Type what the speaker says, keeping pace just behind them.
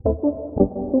Good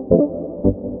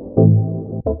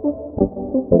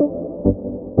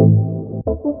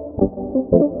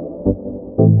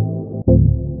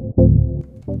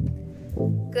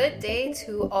day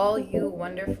to all you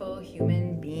wonderful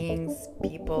human beings,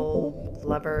 people,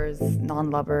 lovers,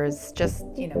 non lovers, just,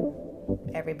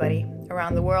 everybody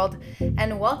around the world.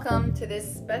 And welcome to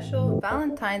this special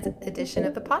Valentine's edition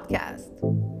of the podcast.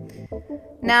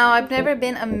 Now, I've never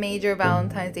been a major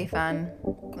Valentine's Day fan.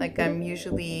 Like, I'm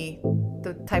usually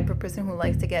the type of person who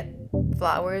likes to get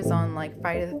flowers on like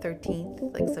Friday the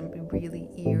 13th, like some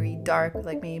really eerie, dark,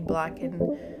 like maybe black and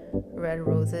red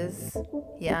roses.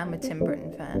 Yeah, I'm a Tim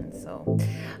Burton fan, so.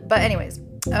 But, anyways,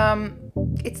 um,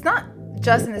 it's not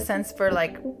just in the sense for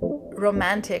like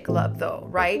romantic love, though,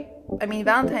 right? I mean,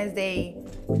 Valentine's Day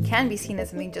can be seen as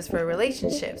something just for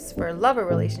relationships, for lover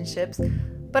relationships,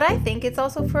 but I think it's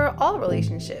also for all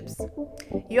relationships.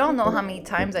 You all know how many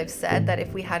times I've said that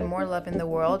if we had more love in the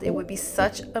world, it would be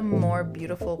such a more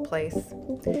beautiful place.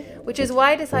 Which is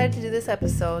why I decided to do this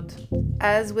episode,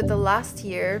 as with the last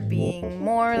year being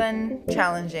more than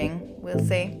challenging, we'll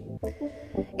say.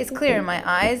 It's clear in my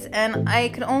eyes, and I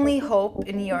can only hope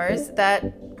in yours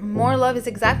that more love is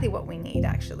exactly what we need,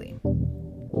 actually.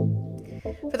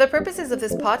 For the purposes of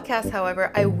this podcast,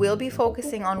 however, I will be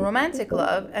focusing on romantic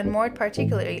love and more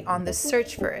particularly on the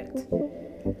search for it.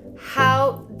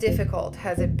 How difficult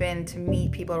has it been to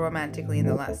meet people romantically in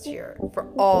the last year for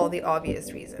all the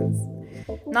obvious reasons?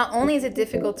 Not only is it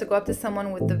difficult to go up to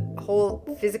someone with the whole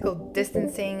physical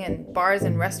distancing and bars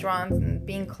and restaurants and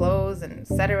being closed and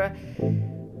etc.,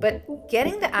 but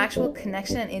getting the actual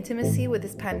connection and intimacy with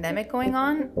this pandemic going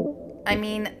on, I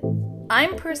mean,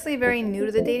 I'm personally very new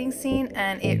to the dating scene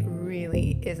and it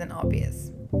really isn't obvious.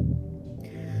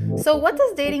 So, what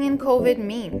does dating in COVID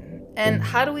mean? And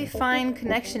how do we find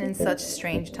connection in such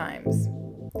strange times?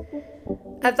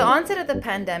 At the onset of the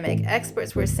pandemic,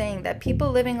 experts were saying that people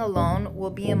living alone will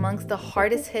be amongst the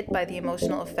hardest hit by the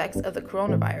emotional effects of the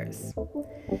coronavirus.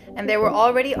 And there were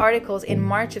already articles in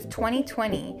March of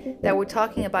 2020 that were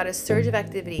talking about a surge of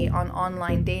activity on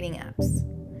online dating apps.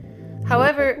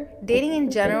 However, dating in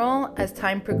general, as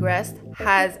time progressed,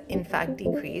 has in fact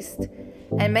decreased,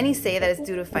 and many say that it's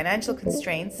due to financial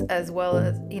constraints as well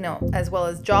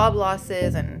as job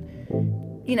losses and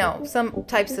some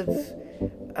types of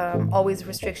always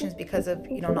restrictions because of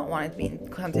not wanting to be in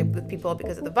contact with people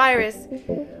because of the virus.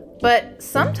 But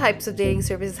some types of dating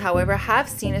services, however, have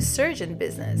seen a surge in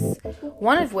business,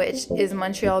 one of which is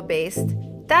Montreal-based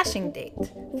Dashing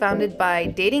Date, founded by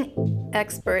dating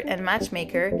expert and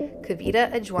matchmaker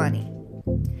Kavita Ajwani.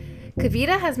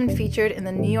 Kavita has been featured in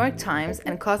the New York Times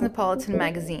and Cosmopolitan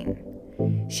magazine.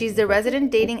 She's the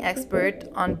resident dating expert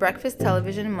on Breakfast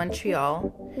Television in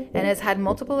Montreal and has had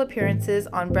multiple appearances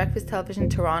on Breakfast Television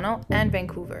Toronto and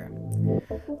Vancouver,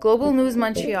 Global News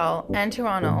Montreal and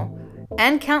Toronto,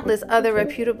 and countless other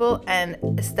reputable and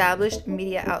established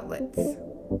media outlets.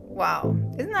 Wow,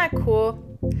 isn't that cool?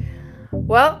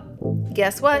 Well,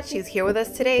 guess what? She's here with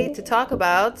us today to talk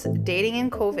about dating in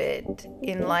COVID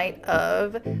in light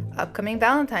of upcoming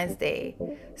Valentine's Day.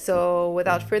 So,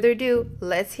 without further ado,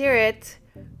 let's hear it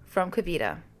from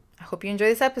Kavita. I hope you enjoy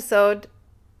this episode.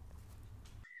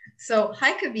 So,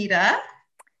 hi, Kavita.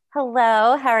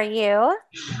 Hello, how are you?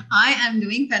 I am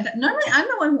doing fantastic. Normally, I'm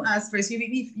the one who asks first. You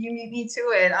beat me to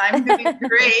it. I'm doing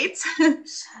great.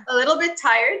 A little bit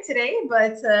tired today,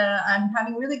 but I'm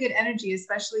having really good energy,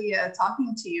 especially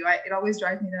talking to you. It always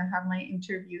drives me to have my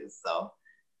interviews. So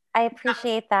I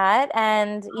appreciate that.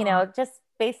 And, just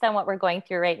based on what we're going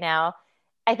through right now,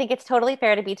 I think it's totally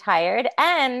fair to be tired.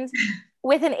 And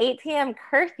with an 8 p.m.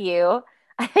 curfew,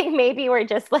 I think maybe we're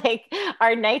just like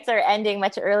our nights are ending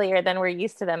much earlier than we're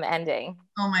used to them ending.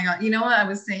 Oh my God. You know what I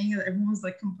was saying? Everyone was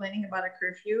like complaining about a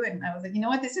curfew. And I was like, you know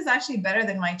what? This is actually better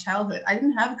than my childhood. I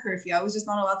didn't have a curfew. I was just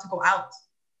not allowed to go out.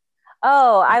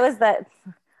 Oh, I was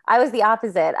the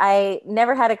opposite. I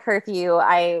never had a curfew.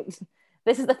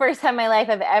 This is the first time in my life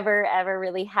I've ever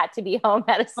really had to be home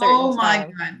at a certain time. Oh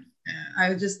my God.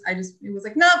 I just, it was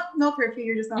like, no curfew.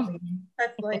 You're just not leaving.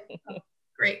 That's like, oh,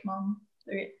 great, Mom.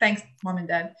 Thanks, Mom and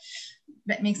Dad.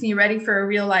 That makes me ready for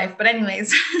real life. But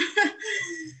anyways,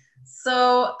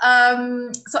 so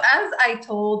as I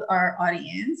told our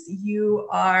audience, you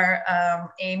are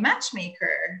a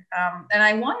matchmaker, and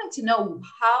I wanted to know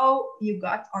how you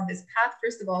got on this path.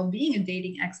 First of all, being a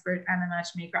dating expert and a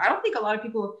matchmaker. I don't think a lot of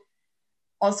people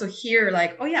also hear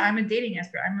like, oh yeah, I'm a dating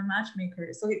expert, I'm a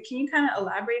matchmaker. So can you kind of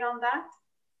elaborate on that?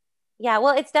 Yeah,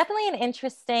 well, it's definitely an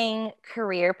interesting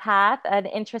career path, an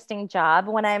interesting job.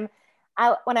 When I'm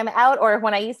out, or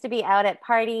when I used to be out at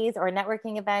parties or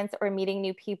networking events or meeting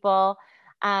new people,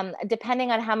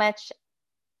 depending on how much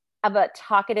of a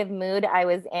talkative mood I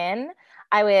was in,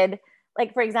 I would,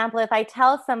 like, for example, if I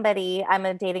tell somebody I'm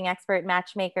a dating expert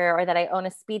matchmaker or that I own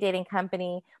a speed dating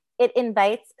company, it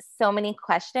invites so many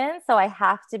questions. So I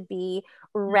have to be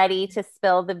ready to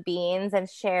spill the beans and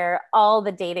share all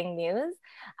the dating news.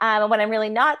 When I'm really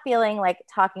not feeling like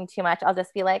talking too much, I'll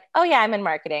just be like, oh yeah, I'm in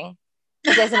marketing.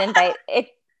 It doesn't invite it.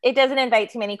 It doesn't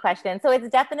invite too many questions. So it's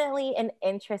definitely an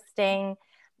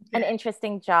Okay.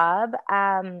 interesting job.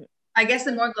 I guess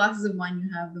the more glasses of wine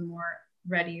you have, the more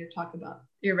ready you talk about.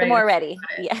 You're The ready to more talk ready.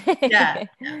 about it. Yeah. Yeah.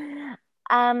 Yeah.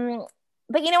 um,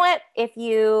 but you know what? If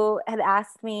you had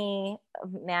asked me,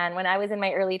 man, when I was in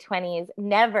my early 20s,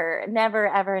 never, never,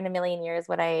 ever in a million years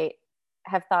would I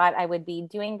have thought I would be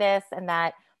doing this and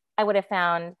that I would have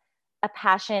found a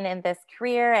passion in this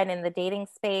career and in the dating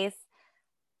space.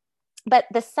 But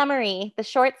the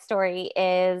short story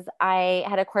is I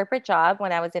had a corporate job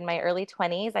when I was in my early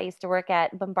 20s. I used to work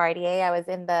at Bombardier. I was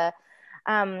in the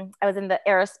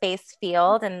aerospace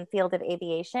field and field of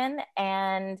aviation.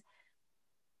 And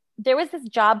there was this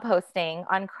job posting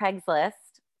on Craigslist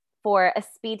for a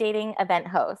speed dating event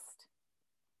host.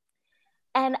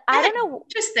 And I Yeah, don't know,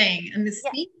 interesting. And the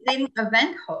yeah, speed dating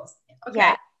event host.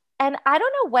 yeah. Okay. And I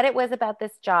don't know what it was about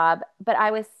this job, but I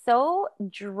was so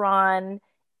drawn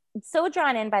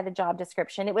in by the job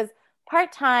description. It was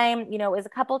part time, you know, it was a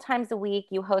couple times a week.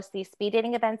 You host these speed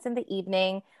dating events in the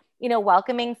evening, you know,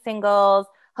 welcoming singles,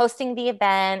 hosting the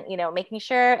event, you know, making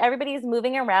sure everybody's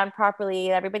moving around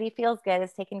properly, everybody feels good,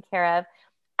 is taken care of.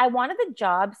 I wanted the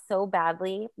job so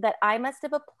badly that I must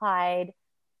have applied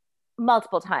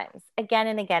multiple times, again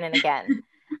and again and again.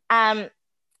 Um,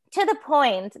 to the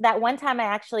point that one time I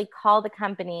actually called the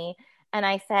company and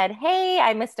I said, hey,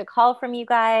 I missed a call from you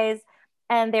guys.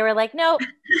 And they were like, nope,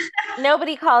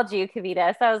 nobody called you,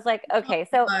 Kavita. So I was like, okay.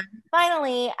 So Uh,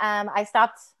 finally, I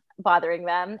stopped bothering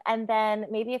them. And then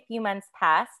maybe a few months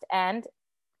passed, and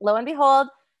lo and behold,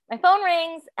 my phone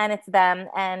rings and it's them.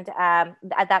 And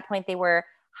at that point, they were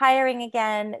hiring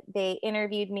again. They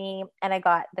interviewed me, and I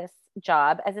got this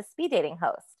job as a speed dating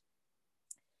host.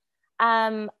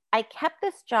 I kept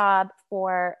this job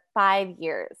for 5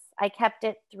 years. I kept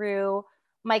it through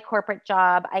my corporate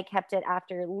job. I kept it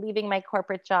after leaving my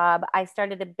corporate job. I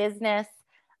started a business.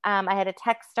 I had a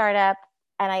tech startup,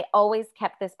 and I always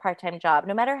kept this part time job.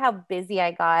 No matter how busy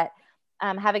I got,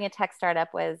 having a tech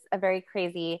startup was a very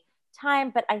crazy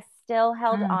time, but I still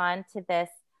held mm. on to this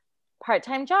part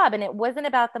time job. And it wasn't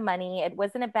about the money. It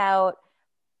wasn't about,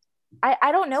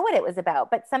 I don't know what it was about,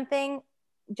 but something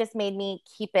just made me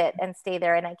keep it and stay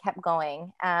there, and I kept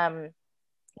going.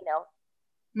 You know,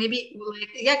 Maybe like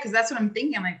yeah, because that's what I'm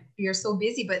thinking. I'm like, you're so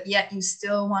busy, but yet you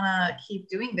still want to keep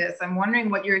doing this. I'm wondering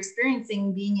what you're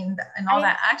experiencing being in all I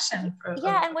that action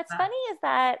yeah, of and what's that. funny is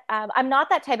that I'm not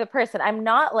that type of person. I'm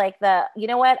not like the, you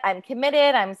know what, I'm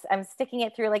committed. I'm sticking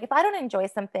it through. Like if I don't enjoy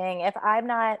something, if I'm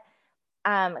not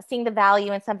seeing the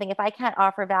value in something, if I can't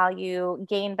offer value,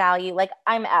 gain value, like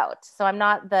I'm out. So I'm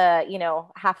not the, you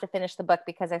know, have to finish the book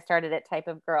because I started it type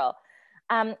of girl.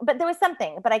 But there was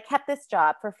something, but I kept this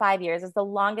job for 5 years. It was the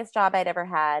longest job I'd ever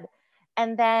had.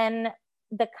 And then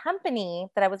the company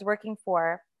that I was working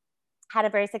for had a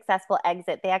very successful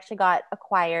exit. They actually got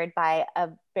acquired by a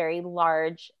very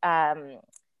large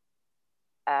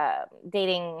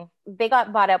dating. They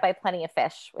got bought out by Plenty of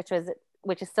Fish, which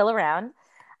is still around.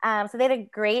 So they had a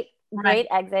great Right.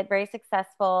 exit, very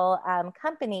successful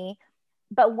company.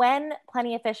 But when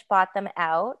Plenty of Fish bought them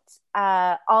out,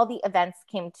 all the events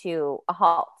came to a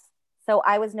halt. So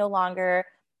I was no longer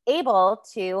able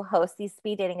to host these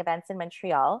speed dating events in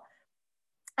Montreal.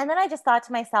 And then I just thought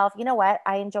to myself, you know what?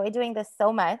 I enjoy doing this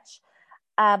so much.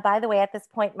 By the way, at this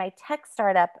point, my tech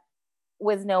startup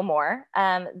was no more.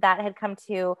 That had come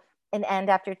to an end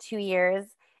after 2 years.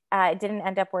 It didn't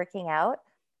end up working out.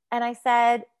 And I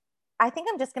said, I think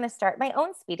I'm just going to start my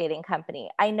own speed dating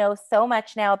company. I know so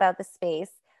much now about the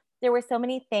space. There were so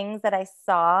many things that I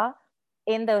saw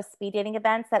in those speed dating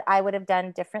events that I would have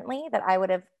done differently, that I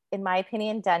would have, in my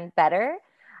opinion, done better.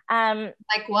 Um,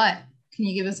 Like what? Can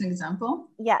you give us an example?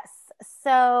 yes.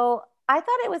 So I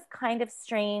thought it was kind of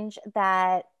strange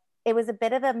that it was a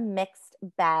bit of a mixed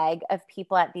bag of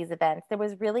people at these events. There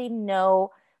was really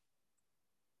no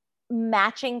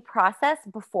matching process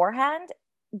beforehand,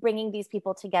 bringing these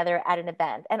people together at an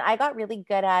event. And I got really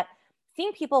good at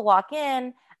seeing people walk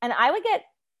in, and I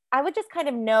would just kind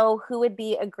of know who would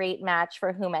be a great match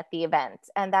for whom at the event.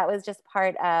 And that was just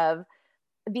part of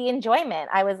the enjoyment.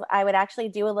 I would actually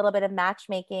do a little bit of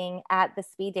matchmaking at the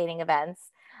speed dating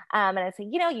events. And I'd say,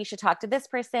 you know, you should talk to this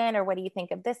person, or what do you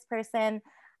think of this person?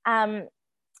 Um,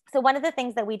 So one of the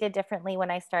things that we did differently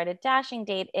when I started Dashing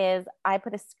Date is I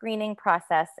put a screening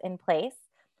process in place.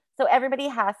 So everybody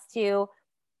has to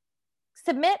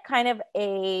submit kind of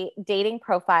a dating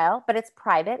profile, but it's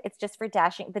private. It's just for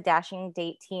the Dashing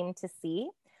Date team to see.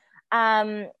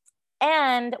 Um,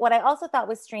 and what I also thought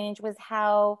was strange was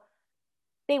how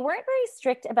they weren't very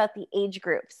strict about the age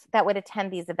groups that would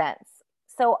attend these events.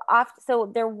 So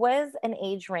there was an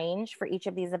age range for each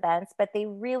of these events, but they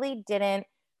really didn't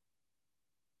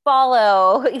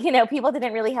follow, people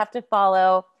didn't really have to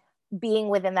follow being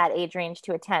within that age range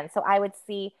to attend. So I would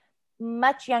see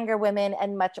much younger women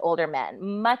and much older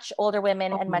men, much older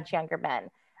women and much younger men.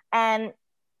 And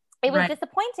it was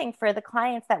disappointing for the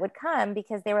clients that would come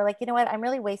because they were like, you know what, I'm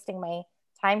really wasting my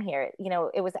time here.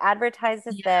 It was advertised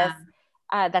as this.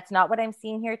 That's not what I'm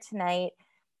seeing here tonight.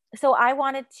 So I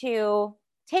wanted to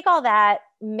take all that,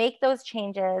 make those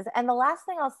changes. And the last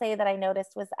thing I'll say that I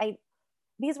noticed was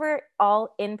these were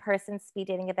all in-person speed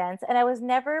dating events. And I was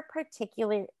never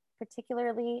particularly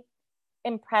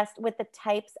impressed with the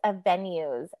types of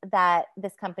venues that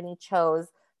this company chose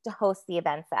to host the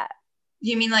events at.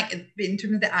 You mean like in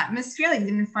terms of the atmosphere? Like you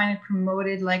didn't find it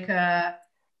promoted like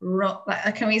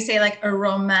can we say like a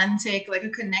romantic, like a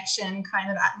connection kind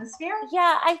of atmosphere?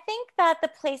 Yeah, I think that the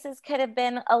places could have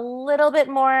been a little bit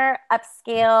more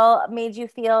upscale, made you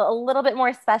feel a little bit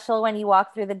more special when you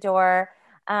walk through the door.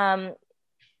 Not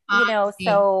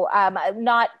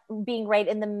being right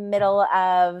in the middle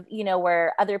of,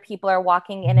 where other people are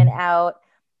walking in and out.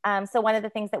 So one of the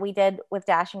things that we did with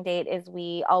Dashing Date is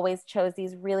we always chose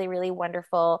these really, really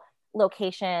wonderful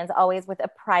locations, always with a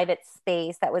private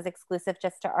space that was exclusive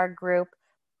just to our group.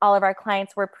 All of our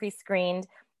clients were pre-screened,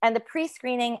 and the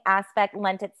pre-screening aspect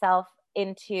lent itself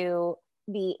into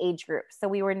the age group. So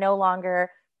we were no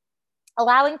longer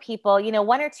allowing people,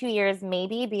 1 or 2 years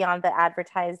maybe beyond the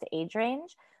advertised age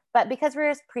range. But because we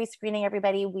were pre-screening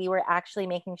everybody, we were actually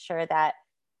making sure that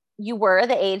you were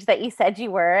the age that you said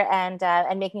you were, and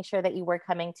making sure that you were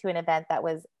coming to an event that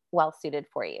was well suited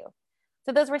for you.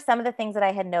 So those were some of the things that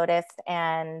I had noticed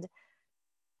and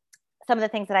some of the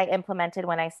things that I implemented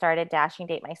when I started Dashing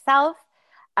Date myself.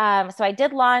 So I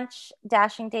did launch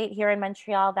Dashing Date here in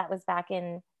Montreal. That was back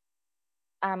in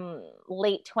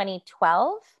late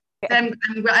 2012. I'm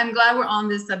glad we're on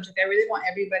this subject. I really want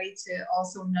everybody to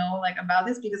also know like about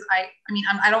this because I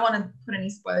don't want to put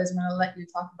any spoilers. I'm going to let you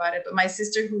talk about it. But my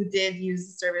sister who did use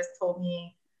the service told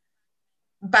me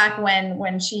back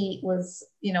when she was,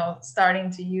 starting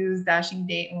to use Dashing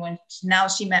Date, and now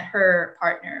she met her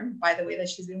partner, by the way, that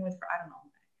she's been with for, I don't know,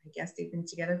 I guess they've been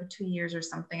together for 2 years or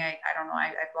something. I don't know.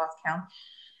 I've lost count.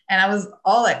 And I was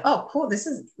all like, oh, cool. This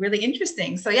is really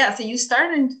interesting. So yeah, so you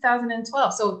started in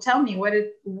 2012. So tell me what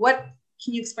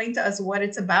can you explain to us what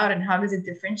it's about and how does it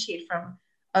differentiate from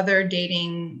other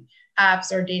dating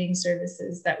apps or dating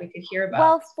services that we could hear about?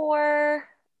 Well, for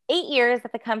 8 years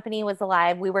that the company was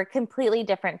alive, we were completely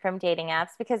different from dating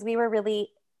apps because we were really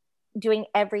doing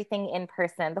everything in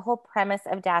person. The whole premise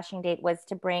of Dashing Date was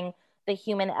to bring the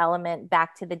human element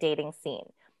back to the dating scene.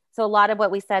 So a lot of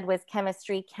what we said was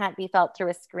chemistry can't be felt through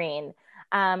a screen.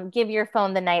 Give your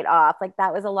phone the night off. Like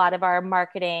that was a lot of our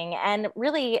marketing and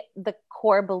really the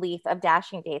core belief of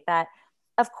Dashing Date that,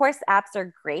 of course, apps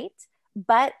are great,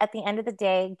 but at the end of the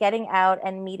day, getting out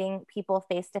and meeting people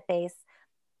face to face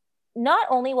not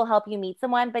only will help you meet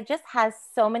someone, but just has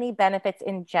so many benefits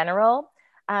in general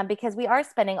because we are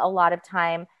spending a lot of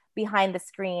time behind the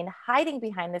screen, hiding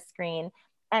behind the screen,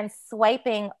 and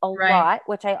swiping a lot,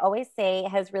 which I always say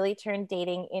has really turned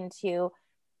dating into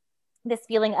this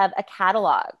feeling of a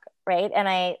catalog, right? And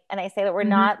I say that we're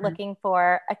not looking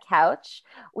for a couch.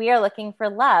 We are looking for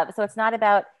love. So it's not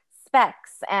about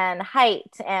specs and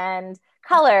height and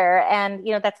color. And,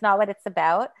 that's not what it's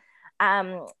about.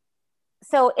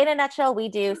 So in a nutshell, we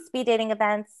do speed dating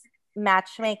events,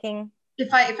 matchmaking.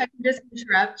 If I can just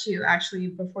interrupt you actually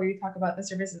before you talk about the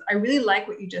services, I really like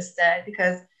what you just said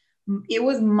because it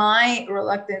was my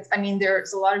reluctance. I mean,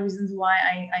 there's a lot of reasons why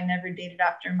I never dated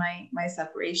after my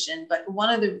separation. But one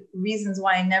of the reasons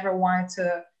why I never wanted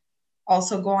to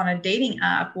also go on a dating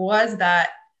app was that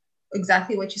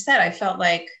exactly what you said. I felt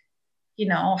like,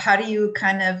 how do you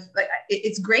kind of like,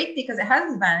 it's great because it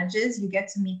has advantages. You get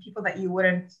to meet people that you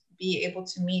wouldn't be able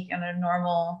to meet in a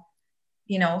normal,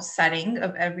 setting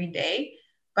of every day.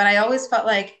 But I always felt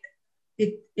like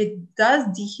it does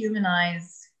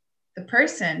dehumanize the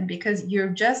person because you're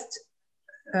just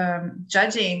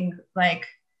judging like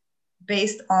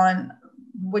based on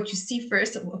what you see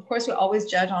first. Of course, we always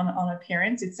judge on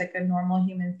appearance. It's like a normal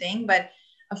human thing, but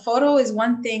a photo is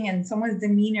one thing and someone's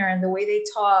demeanor and the way they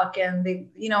talk and they,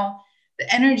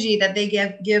 the energy that they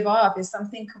give off is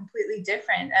something completely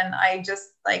different. And I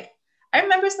just like, I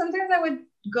remember sometimes I would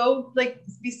go like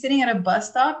be sitting at a bus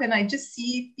stop and I just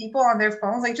see people on their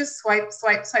phones, like just swipe,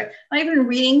 swipe, swipe, not even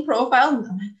reading profiles.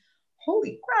 I'm like,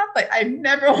 holy crap, like I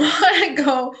never want to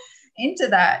go into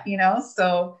that, you know?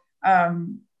 So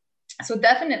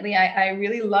definitely I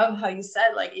really love how you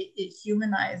said like it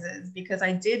humanizes, because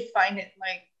I did find it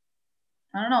like,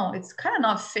 I don't know, it's kind of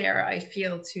not fair, I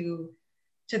feel, to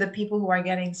the people who are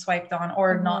getting swiped on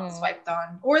or not swiped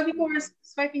on, or the people who are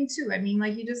swiping too. I mean,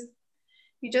 like you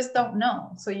just don't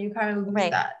know. So you kind of lose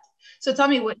that. So tell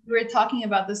me, what you were talking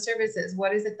about, the services,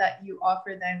 what is it that you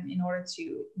offer them in order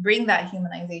to bring that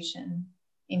humanization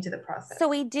into the process? So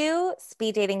we do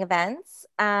speed dating events,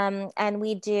 and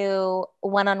we do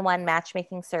one-on-one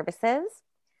matchmaking services.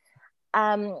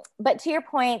 But to your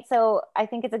point, so I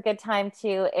think it's a good time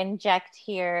to inject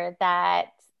here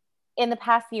that in the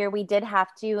past year, we did have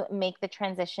to make the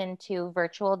transition to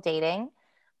virtual dating.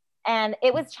 And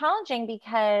it was challenging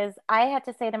because I had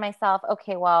to say to myself,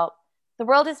 okay, well, the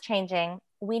world is changing.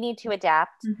 We need to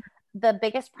adapt. Mm-hmm. The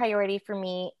biggest priority for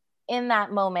me in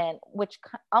that moment, which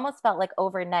almost felt like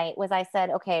overnight, was I said,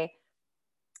 okay,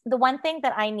 the one thing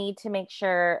that I need to make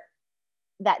sure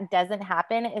that doesn't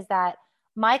happen is that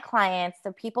my clients,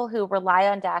 the people who rely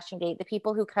on Dashing Date, the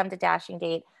people who come to Dashing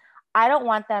Date, I don't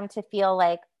want them to feel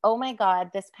like, oh my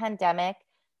God, this pandemic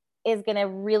is going to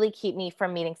really keep me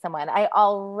from meeting someone. I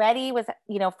already was,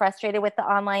 frustrated with the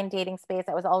online dating space.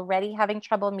 I was already having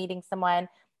trouble meeting someone.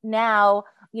 Now,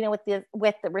 with the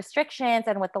restrictions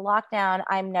and with the lockdown,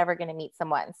 I'm never going to meet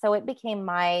someone. So it became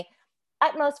my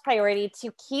utmost priority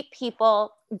to keep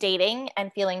people dating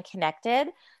and feeling connected.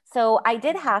 So I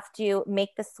did have to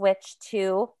make the switch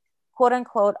to quote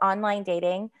unquote online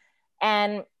dating.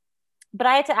 But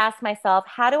I had to ask myself,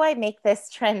 how do I make this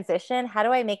transition? How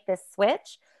do I make this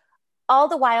switch? All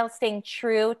the while staying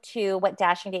true to what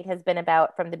Dashing Date has been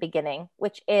about from the beginning,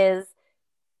 which is...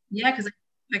 Yeah, because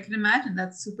I can imagine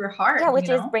that's super hard. Yeah, which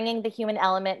is bringing the human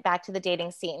element back to the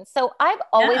dating scene. So I've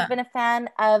always been a fan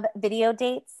of video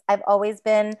dates. I've always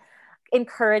been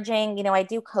encouraging, I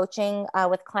do coaching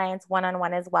with clients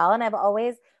one-on-one as well. And I've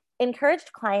always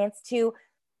encouraged clients to,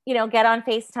 get on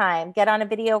FaceTime, get on a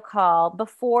video call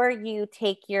before you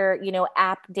take your,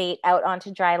 app date out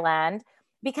onto dry land.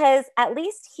 Because at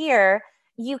least here,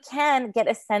 you can get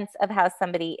a sense of how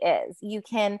somebody is. You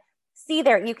can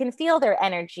you can feel their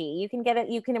energy. You can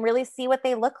you can really see what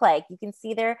they look like. You can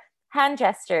see their hand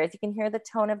gestures. You can hear the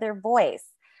tone of their voice.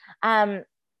 And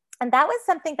that was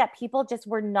something that people just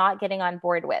were not getting on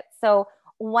board with. So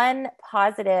one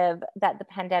positive that the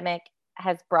pandemic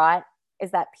has brought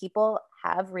is that people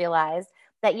have realized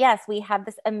that, yes, we have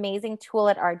this amazing tool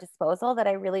at our disposal that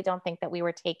I really don't think that we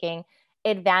were taking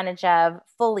advantage of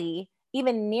fully,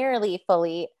 even nearly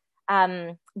fully,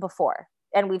 before.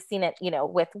 And we've seen it,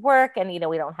 with work, and, we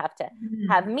don't have to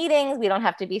have meetings. We don't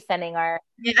have to be sending our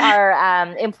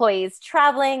employees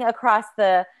traveling across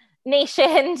the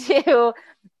nation to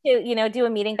do a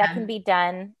meeting that can be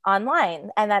done online.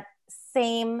 And that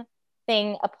same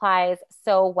thing applies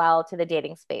so well to the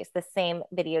dating space. The same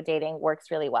video dating works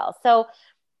really well. So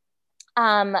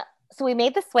we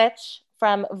made the switch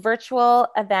from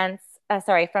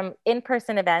from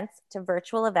in-person events to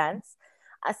virtual events.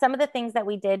 Some of the things that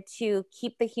we did to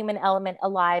keep the human element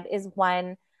alive is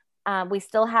one, we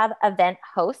still have event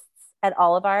hosts at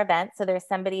all of our events. So there's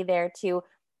somebody there to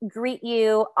greet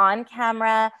you on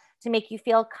camera, to make you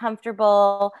feel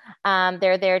comfortable.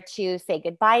 They're there to say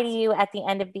goodbye to you at the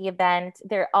end of the event.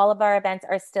 All of our events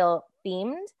are still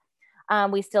themed.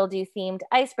 We still do themed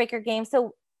icebreaker games.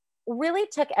 So really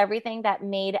took everything that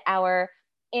made our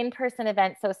in-person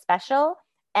event so special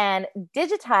and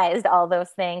digitized all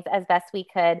those things as best we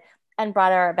could and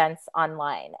brought our events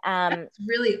online. That's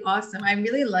really awesome. I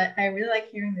really like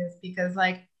hearing this, because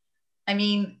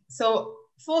so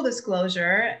full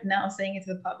disclosure, now saying it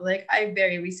to the public, I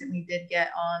very recently did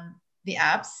get on the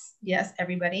apps. Yes,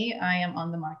 everybody, I am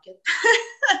on the market.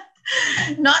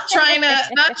 not trying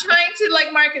to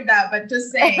like market that, but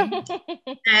just saying.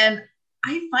 And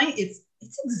I find it's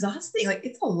exhausting. Like,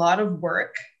 it's a lot of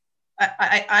work.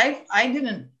 I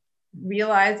didn't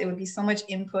realize it would be so much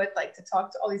input, like to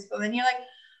talk to all these people. And then you're like,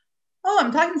 oh,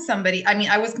 I'm talking to somebody. I mean,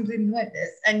 I was completely new at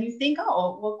this. And you think,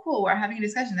 oh, well, cool, we're having a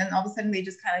discussion. Then all of a sudden they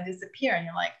just kind of disappear. And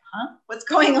you're like, huh, what's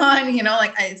going on?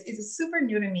 It's super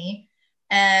new to me.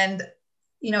 And,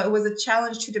 it was a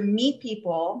challenge to meet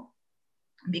people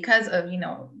because of,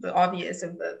 the obvious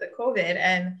of the COVID.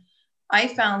 And I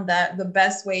found that the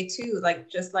best way to, like,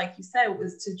 just like you said,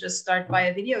 was to just start by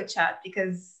a video chat,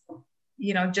 because,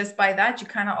 just by that, you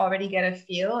kind of already get a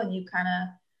feel, and you kind of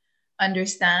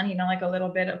understand, you know, like a little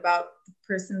bit about the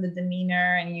person, the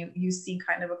demeanor, and you see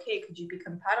kind of, okay, could you be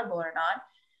compatible or not?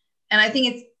 And I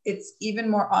think it's even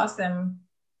more awesome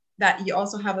that you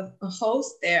also have a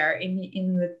host there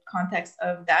in the context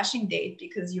of Dashing Date,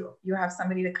 because you have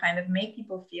somebody to kind of make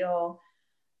people feel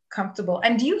comfortable.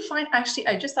 And do you find, actually,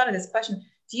 I just thought of this question,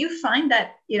 do you find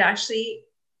that it actually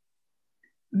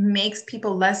makes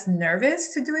people less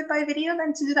nervous to do it by video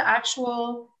than to do the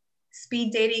actual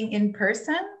speed dating in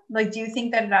person? Like, do you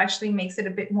think that it actually makes it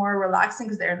a bit more relaxing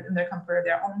because they're in their comfort of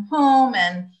their own home,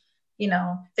 and you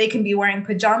know, they can be wearing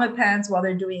pajama pants while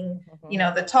they're doing, you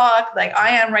know, the talk, like I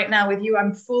am right now with you.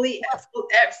 I'm fully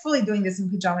doing this in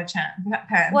pajama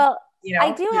pants. Well, you know,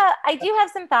 I do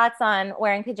have some thoughts on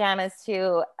wearing pajamas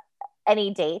to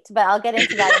any date, but I'll get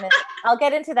into that. I'll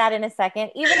get into that in a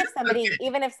second.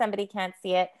 Even if somebody can't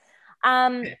see it,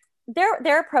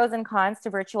 there are pros and cons to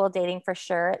virtual dating for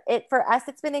sure. For us,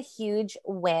 it's been a huge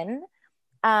win.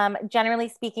 Generally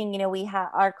speaking, you know,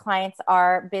 our clients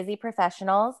are busy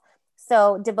professionals.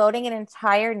 So devoting an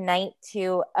entire night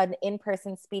to an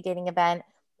in-person speed dating event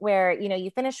where, you know, you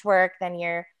finish work, then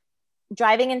you're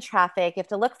driving in traffic, you have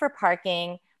to look for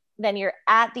parking, then you're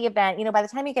at the event, you know, by the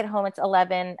time you get home, it's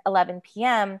 11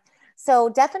 p.m. So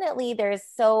definitely there's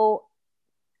so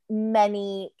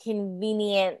many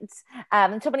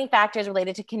so many factors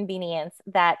related to convenience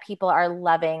that people are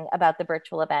loving about the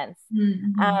virtual events.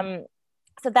 Mm-hmm.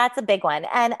 So that's a big one.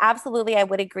 And absolutely, I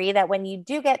would agree that when you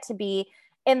do get to be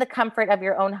in the comfort of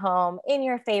your own home, in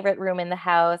your favorite room in the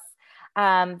house,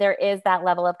 there is that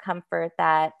level of comfort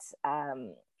that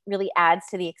really adds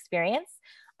to the experience.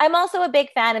 I'm also a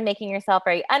big fan of making yourself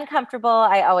very uncomfortable.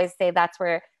 I always say that's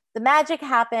where the magic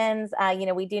happens. You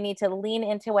know, we do need to lean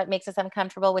into what makes us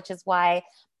uncomfortable, which is why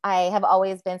I have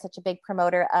always been such a big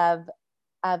promoter of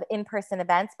in-person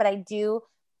events. But I do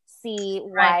see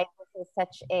why this is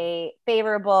such a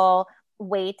favorable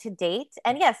way to date.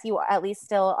 And yes, you at least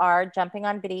still are jumping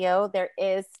on video. There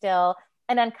is still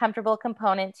an uncomfortable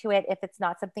component to it if it's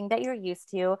not something that you're used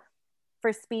to.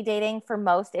 For speed dating, for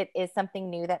most, it is something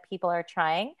new that people are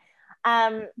trying.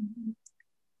 But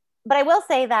I will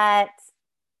say that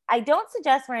I don't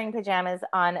suggest wearing pajamas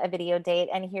on a video date,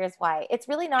 and here's why. It's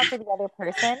really not for the other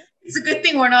person. It's a good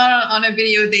thing we're not on a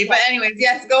video date, but anyways,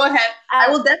 yes, go ahead. I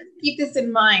will definitely keep this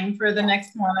in mind for the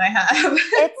next one I have.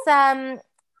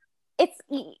 It's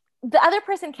the other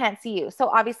person can't see you, so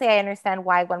obviously I understand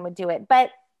why one would do it,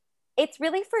 but it's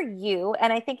really for you.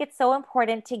 And I think it's so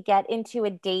important to get into a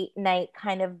date night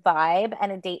kind of vibe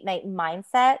and a date night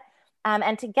mindset.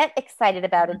 And to get excited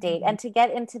about a date and to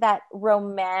get into that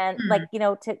romance, like, you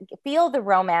know, to feel the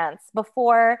romance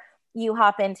before you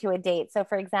hop into a date. So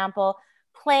for example,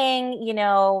 playing, you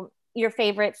know, your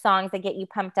favorite songs that get you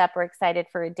pumped up or excited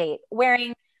for a date,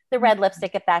 wearing the red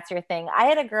lipstick, if that's your thing. I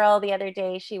had a girl the other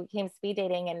day, she came speed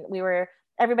dating and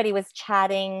everybody was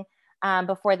chatting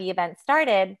before the event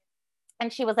started.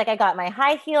 And she was like, I got my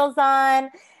high heels on.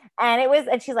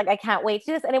 And she's like, I can't wait to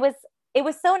do this. And it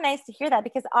was so nice to hear that,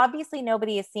 because obviously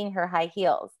nobody is seeing her high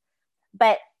heels,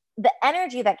 but the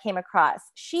energy that came across,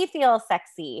 she feels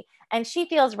sexy and she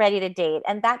feels ready to date.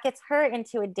 And that gets her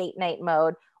into a date night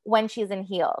mode when she's in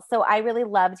heels. So I really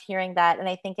loved hearing that. And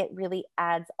I think it really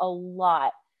adds a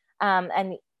lot.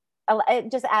 And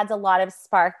it just adds a lot of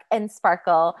spark and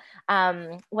sparkle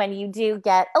when you do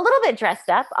get a little bit dressed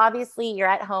up. Obviously you're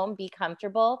at home, be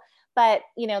comfortable, but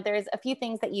you know, there's a few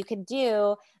things that you could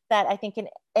do that I think can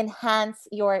enhance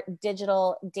your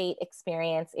digital date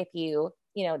experience if you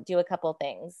do a couple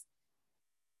things.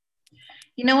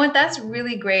 You know what? That's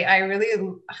really great. I really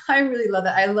love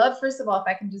that. I love, first of all, if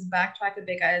I can just backtrack a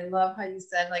bit, I love how you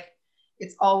said, like,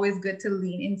 it's always good to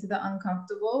lean into the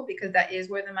uncomfortable, because that is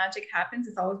where the magic happens.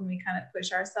 It's always when we kind of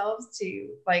push ourselves to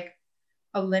like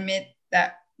a limit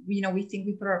that, you know, we think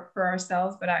we put for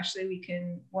ourselves, but actually we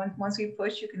can, once we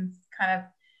push, you can kind of,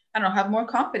 I don't know, have more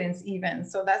confidence even.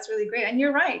 So that's really great. And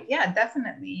you're right. Yeah,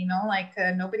 definitely. You know, like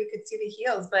nobody could see the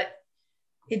heels, but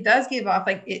it does give off,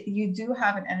 like you do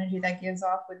have an energy that gives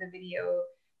off with the video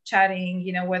chatting,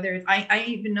 you know, whether it's, I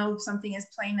even know something as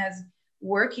plain as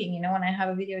working, you know, when I have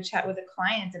a video chat with a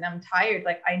client and I'm tired,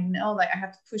 like I know, like I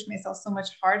have to push myself so much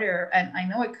harder, and I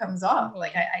know it comes off,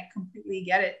 like I completely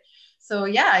get it. So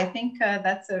yeah, I think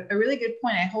that's a really good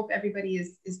point. I hope everybody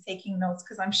is taking notes,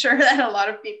 because I'm sure that a lot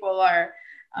of people are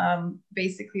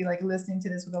basically like listening to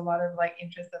this with a lot of like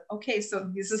interest of, okay,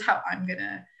 so this is how I'm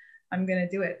gonna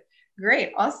do it.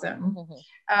 Great, awesome.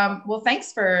 Well,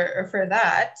 thanks for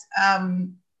that.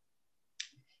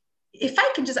 If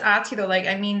I could just ask you though, like,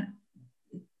 I mean,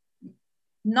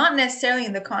 not necessarily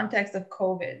in the context of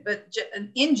COVID, but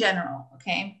in general,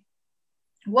 okay?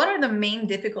 what are the main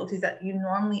difficulties that you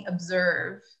normally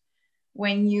observe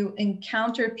when you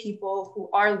encounter people who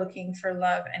are looking for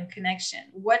love and connection?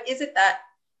 What is it that,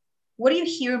 what do you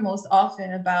hear most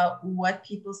often about what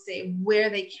people say where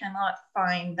they cannot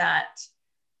find that?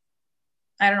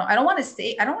 I don't know. I don't want to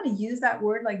say, I don't want to use that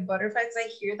word like butterflies. I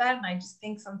hear that and I just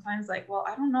think sometimes like, well,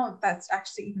 I don't know if that's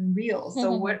actually even real.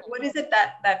 So what is it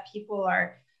that people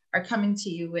are coming to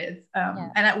you with?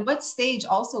 And at what stage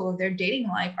also of their dating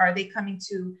life are they coming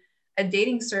to a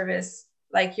dating service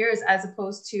like yours, as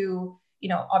opposed to, you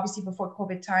know, obviously before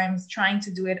COVID times, trying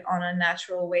to do it on a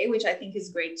natural way, which I think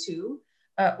is great too.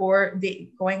 Or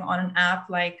they going on an app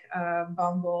like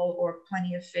Bumble or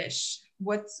Plenty of Fish.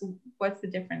 What's the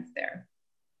difference there?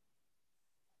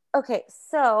 Okay,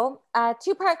 so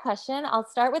two-part question. I'll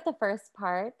start with the first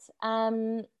part.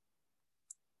 I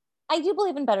do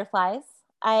believe in butterflies.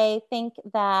 I think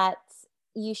that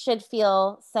you should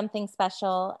feel something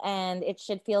special and it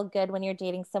should feel good when you're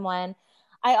dating someone.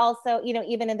 I also, you know,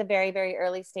 even in the very, very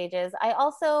early stages, I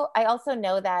also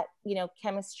know that, you know,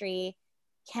 chemistry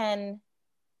can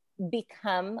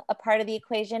become a part of the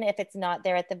equation if it's not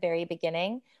there at the very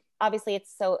beginning. Obviously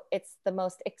it's the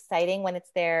most exciting when it's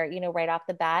there, you know, right off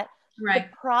the bat. Right.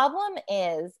 The problem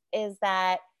is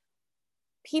that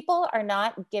people are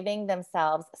not giving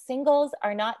themselves, singles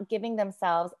are not giving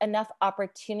themselves enough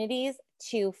opportunities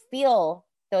to feel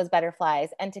those butterflies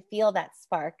and to feel that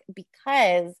spark,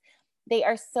 because they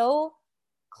are so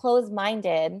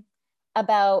close-minded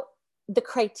about the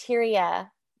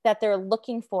criteria that they're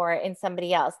looking for in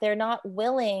somebody else. They're not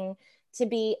willing to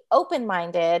be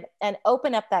open-minded and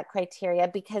open up that criteria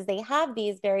because they have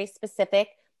these very specific,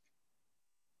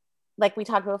 like we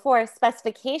talked about before,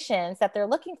 specifications that they're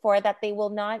looking for, that they will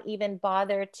not even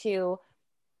bother to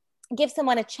give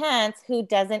someone a chance who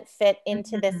doesn't fit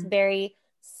into this very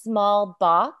small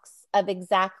box of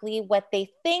exactly what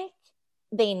they think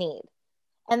they need.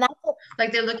 And that's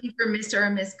like they're looking for Mr. or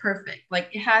Miss Perfect. Like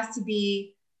it has to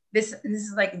be this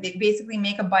is like they basically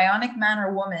make a bionic man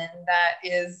or woman that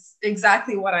is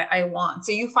exactly what I want.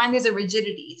 So you find there's a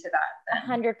rigidity to that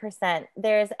then. 100%.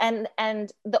 There's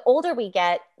and the older we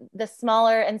get, the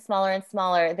smaller and smaller and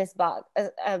smaller this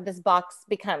box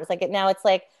becomes. Like now it's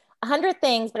like 100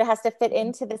 things, but it has to fit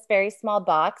into this very small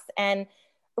box. And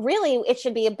really, it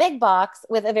should be a big box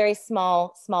with a very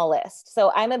small list.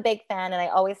 So I'm a big fan, and I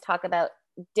always talk about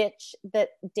ditch the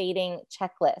dating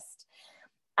checklist.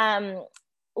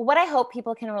 What I hope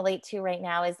people can relate to right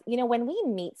now is, you know, when we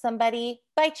meet somebody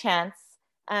by chance,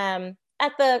 at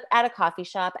a coffee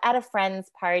shop, at a friend's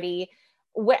party,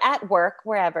 we're at work,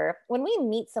 wherever, when we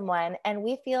meet someone and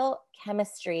we feel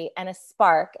chemistry and a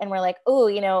spark and we're like, oh,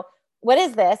 you know, what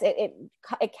is this?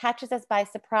 It catches us by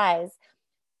surprise.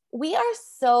 We are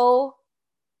so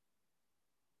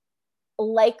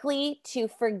likely to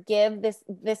forgive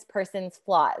this person's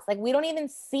flaws. Like we don't even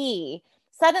see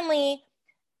suddenly,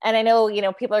 and I know, you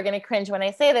know, people are going to cringe when I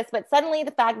say this, but suddenly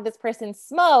the fact that this person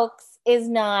smokes is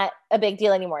not a big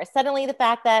deal anymore. Suddenly the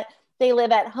fact that they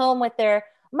live at home with their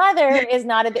mother is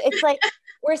not a big, it's like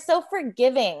we're so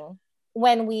forgiving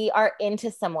when we are into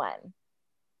someone.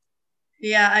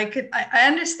 Yeah, I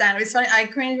understand. It's funny. I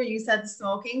cringe when you said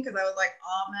smoking because I was like,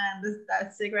 oh man,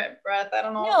 that cigarette breath. I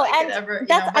don't know No, if I could and ever,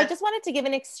 that's, but I just wanted to give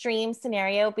an extreme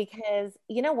scenario because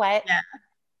you know what? yeah.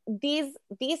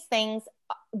 These things,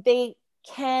 they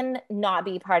can not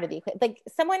be part of the equation. Like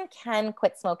someone can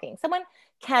quit smoking, someone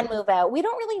can move out. We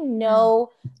don't really know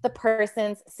the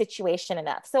person's situation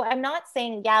enough. So I'm not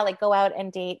saying, yeah, like go out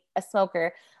and date a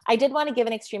smoker. I did want to give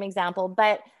an extreme example,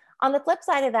 but on the flip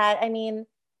side of that, I mean,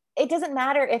 it doesn't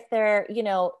matter if they're, you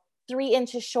know, 3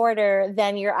 inches shorter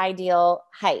than your ideal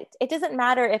height. It doesn't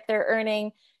matter if they're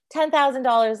earning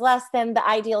 $10,000 less than the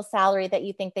ideal salary that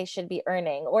you think they should be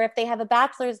earning, or if they have a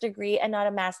bachelor's degree and not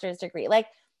a master's degree. Like,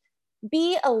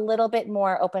 be a little bit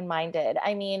more open-minded.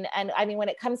 I mean, when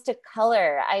it comes to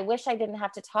color, I wish I didn't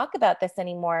have to talk about this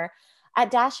anymore. At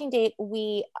Dashing Date,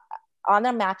 we, on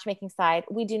the matchmaking side,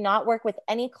 we do not work with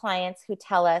any clients who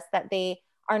tell us that they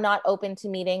are not open to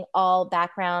meeting all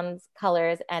backgrounds,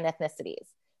 colors, and ethnicities.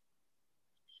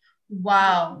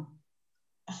 Wow.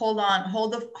 Hold on.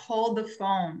 Hold the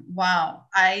phone. Wow.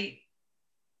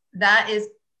 That is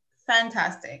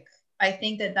fantastic. I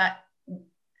think that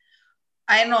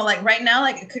I don't know, like right now,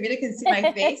 like Kavita can see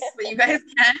my face, but you guys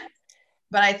can't.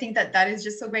 But I think that is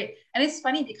just so great. And it's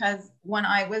funny because when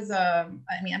I was, I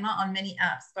mean, I'm not on many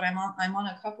apps, but I'm on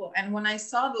a couple. And when I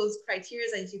saw those criteria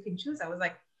that you can choose, I was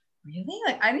like, really?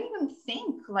 Like, I didn't even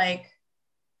think like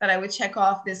that I would check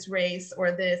off this race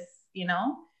or this, you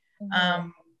know?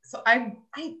 So I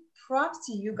props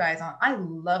to you guys on, I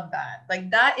love that.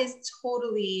 Like that is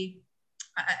totally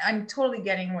I'm totally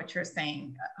getting what you're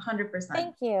saying, 100%.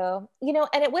 Thank you. You know,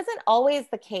 and it wasn't always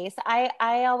the case. I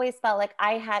always felt like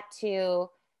I had to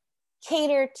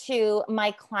cater to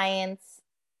my clients'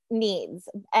 needs,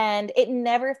 and it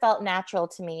never felt natural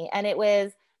to me. And it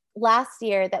was last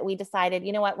year that we decided,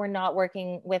 you know what, we're not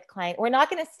working with client. We're not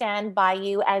going to stand by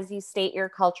you as you state your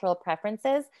cultural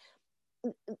preferences.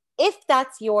 If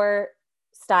that's your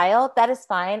style, that is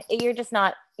fine. You're just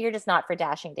not for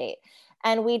Dashing Date.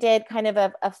 And we did kind of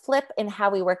a flip in how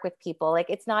we work with people. Like,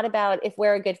 it's not about if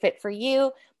we're a good fit for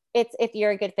you, it's if you're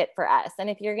a good fit for us. And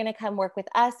if you're going to come work with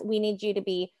us, we need you to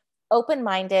be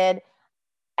open-minded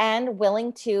and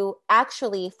willing to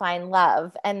actually find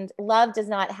love. And love does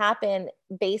not happen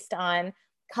based on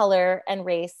color and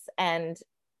race and,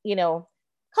 you know,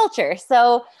 culture.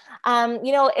 So,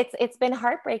 you know, it's been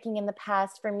heartbreaking in the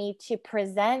past for me to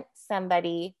present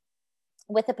somebody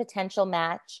with a potential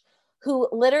match who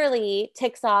literally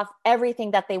ticks off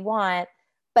everything that they want,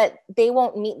 but they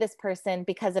won't meet this person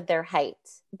because of their height.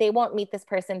 They won't meet this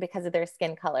person because of their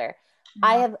skin color.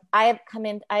 Yeah. I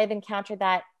have encountered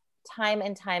that time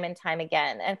and time and time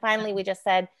again. And finally, we just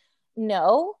said,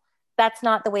 no, that's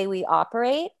not the way we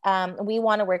operate. We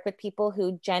want to work with people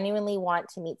who genuinely want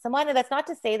to meet someone. And that's not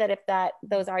to say that if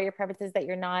those are your preferences, that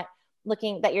you're not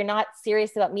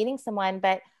serious about meeting someone,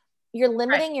 but you're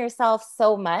limiting yourself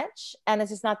so much, and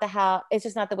it's just not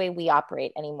the way we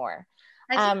operate anymore.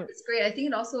 I think it's great. I think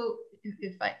it also,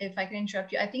 if I can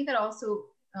interrupt you, I think that also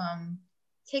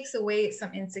takes away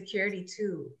some insecurity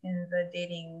too in the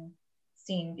dating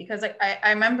scene, because like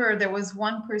I remember there was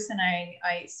one person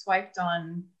I swiped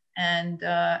on, and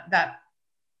that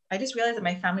I just realized that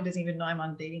my family doesn't even know I'm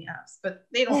on dating apps, but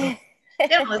they don't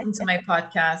listen to my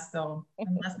podcast, so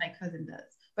unless my cousin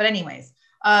does. But anyways,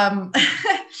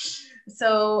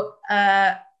 so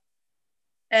and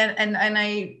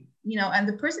I, you know, and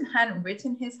the person hadn't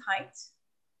written his height.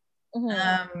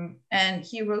 Mm-hmm. And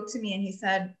he wrote to me and he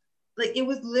said, like, it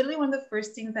was literally one of the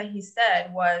first things that he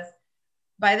said was,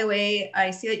 by the way,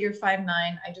 I see that you're 5'9".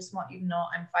 I just want you to know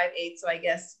I'm 5'8", so I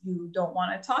guess you don't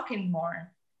want to talk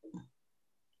anymore.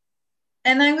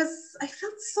 And I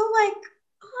felt so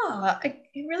like,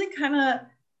 it really kind of,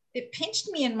 it pinched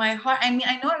me in my heart. I mean,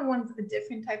 I know everyone's a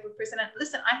different type of person. And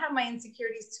listen, I have my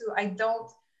insecurities too. I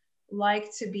don't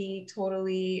like to be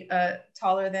totally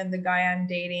taller than the guy I'm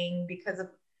dating because of,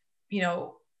 you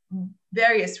know,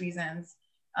 various reasons.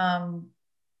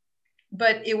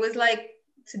 But it was like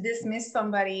to dismiss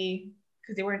somebody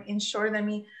because they weren't inch shorter than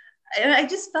me. And I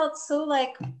just felt so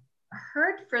like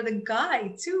hurt for the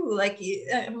guy too. Like,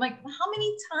 I'm like, how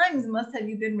many times must have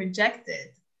you been rejected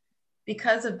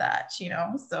because of that, you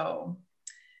know? So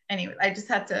anyway, I just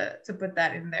had to put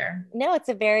that in there. No, it's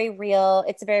a very real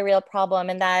problem.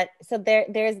 And so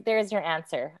there's your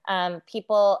answer.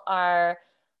 People are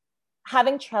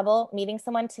having trouble meeting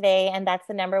someone today. And that's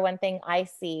the number one thing I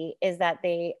see, is that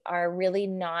they are really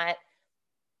not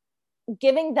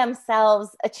giving themselves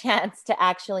a chance to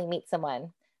actually meet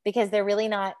someone, because they're really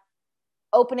not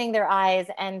opening their eyes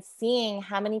and seeing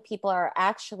how many people are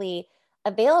actually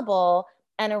available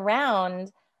and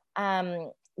around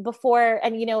before.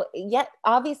 And, you know, yet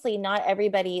obviously not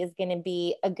everybody is going to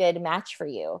be a good match for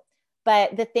you,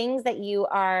 but the things that you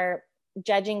are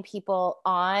judging people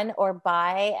on or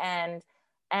by,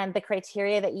 and the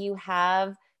criteria that you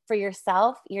have for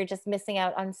yourself, you're just missing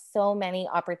out on so many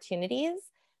opportunities.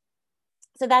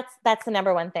 So that's the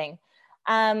number one thing.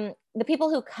 The people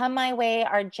who come my way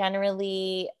are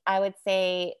generally, I would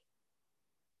say,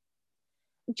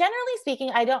 generally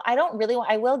speaking,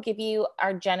 I will give you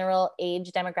our general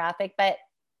age demographic, but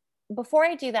before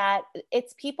I do that,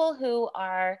 it's people who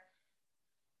are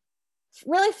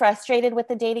really frustrated with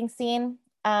the dating scene.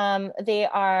 They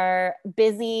are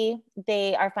busy.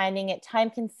 They are finding it time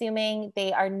consuming.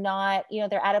 They are not, you know,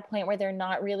 they're at a point where they're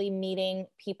not really meeting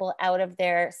people out of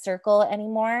their circle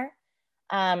anymore.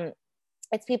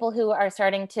 It's people who are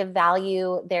starting to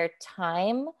value their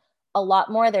time a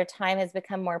lot more. Their time has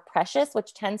become more precious,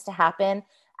 which tends to happen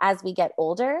as we get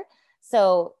older.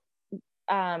 So,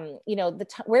 you know,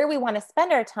 where we want to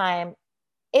spend our time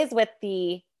is with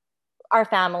our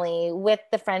family, with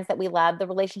the friends that we love, the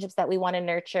relationships that we want to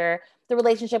nurture, the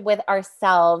relationship with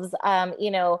ourselves, you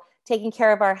know, taking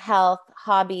care of our health,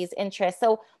 hobbies, interests.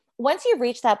 So once you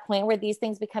reach that point where these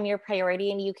things become your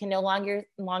priority and you can no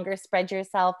longer spread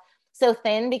yourself so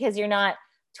thin because you're not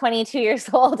 22 years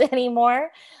old anymore,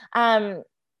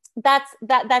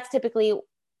 that's typically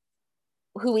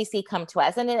who we see come to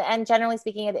us. And generally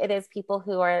speaking, it is people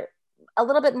who are a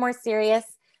little bit more serious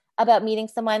about meeting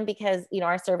someone because, you know,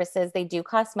 our services, they do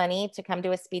cost money to come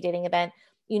to a speed dating event.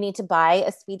 You need to buy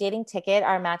a speed dating ticket.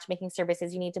 Our matchmaking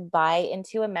services, you need to buy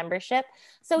into a membership.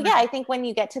 So yeah, I think when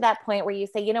you get to that point where you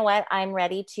say, you know what, I'm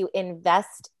ready to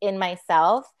invest in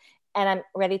myself and I'm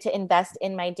ready to invest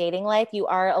in my dating life, you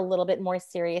are a little bit more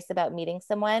serious about meeting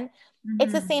someone.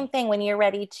 It's the same thing when you're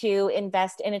ready to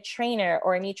invest in a trainer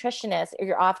or a nutritionist, or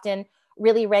you're often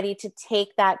really ready to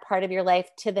take that part of your life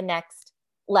to the next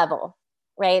level,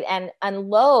 right? And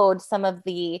unload some of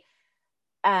the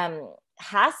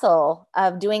hassle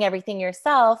of doing everything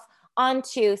yourself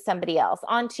onto somebody else,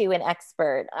 onto an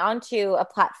expert, onto a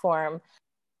platform.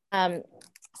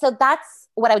 So that's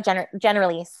what I would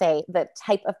generally say, the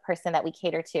type of person that we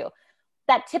cater to.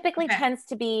 That typically tends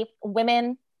to be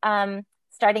women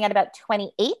starting at about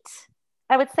 28,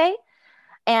 I would say.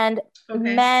 And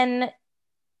men,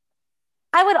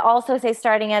 I would also say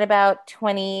starting at about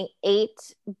 28,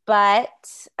 but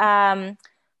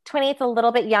 28 is a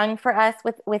little bit young for us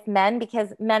with men,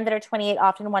 because men that are 28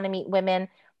 often want to meet women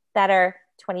that are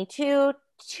 22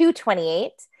 to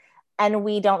 28. And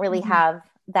we don't really have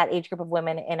that age group of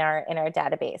women in our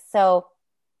database. So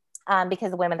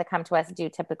because the women that come to us do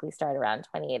typically start around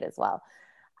 28 as well.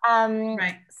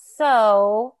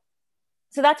 So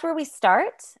that's where we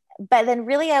start. But then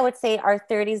really, I would say our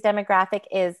 30s demographic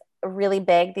is really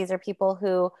big. These are people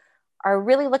who are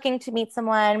really looking to meet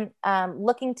someone,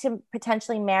 looking to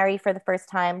potentially marry for the first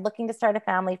time, looking to start a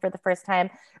family for the first time,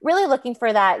 really looking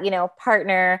for that, you know,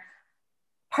 partner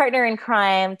in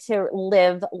crime to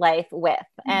live life with.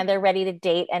 And they're ready to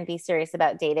date and be serious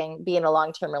about dating, be in a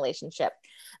long-term relationship.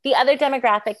 The other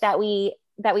demographic that we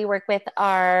work with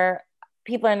are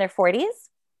people in their 40s.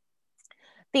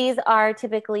 These are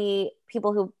typically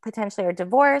people who potentially are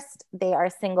divorced, they are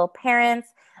single parents,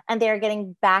 and they are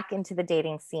getting back into the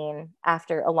dating scene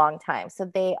after a long time. So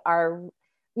they are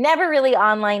never really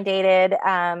online dated,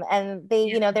 and they,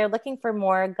 you know, they're looking for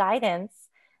more guidance,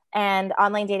 and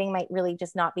online dating might really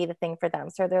just not be the thing for them.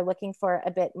 So they're looking for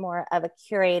a bit more of a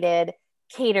curated,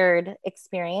 catered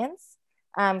experience.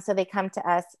 So they come to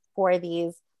us for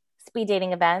these speed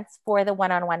dating events, for the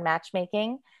one-on-one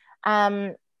matchmaking.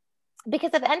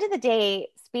 Because at the end of the day,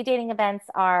 speed dating events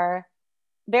are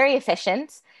very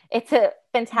efficient. It's a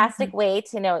fantastic way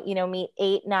to meet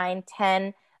 8, 9,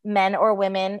 10 men or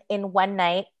women in one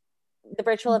night. The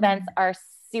virtual events are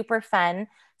super fun.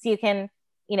 So you can,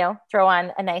 throw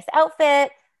on a nice outfit,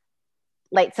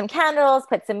 light some candles,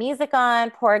 put some music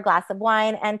on, pour a glass of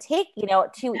wine, and take,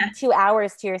 2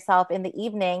 hours to yourself in the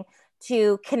evening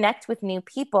to connect with new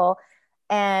people.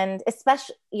 And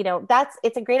especially,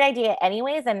 it's a great idea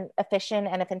anyways, and efficient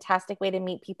and a fantastic way to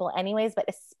meet people anyways, but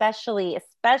especially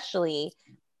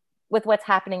with what's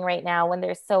happening right now when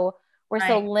we're so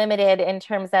limited in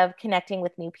terms of connecting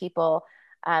with new people.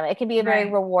 It can be a very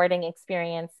rewarding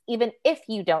experience, even if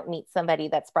you don't meet somebody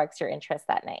that sparks your interest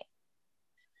that night.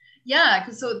 Yeah,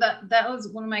 because so that was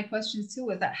one of my questions too,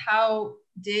 was that how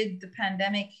did the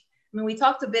pandemic, we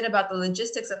talked a bit about the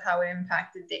logistics of how it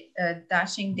impacted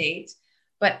Dashing Date,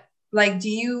 but like,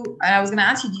 and I was going to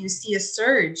ask you, do you see a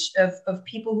surge of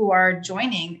people who are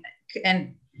joining?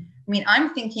 And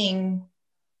I'm thinking,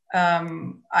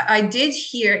 I did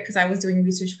hear, because I was doing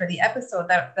research for the episode,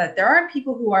 that there are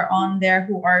people who are on there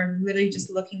who are literally just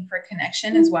looking for a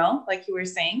connection as well, like you were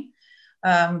saying.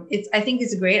 I think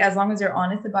it's great as long as they're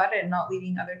honest about it and not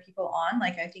leading other people on.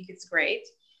 Like, I think it's great.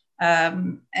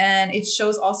 And it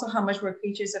shows also how much we're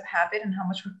creatures of habit and how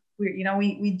much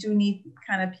we do need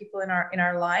kind of people in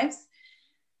our lives.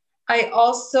 I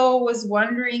also was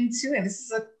wondering too, and this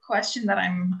is a question that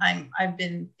I've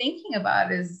been thinking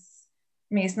about, it's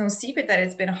no secret that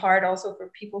it's been hard also for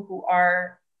people who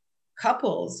are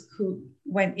couples who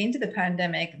went into the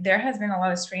pandemic. There has been a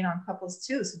lot of strain on couples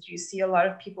too. So do you see a lot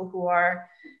of people who are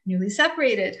newly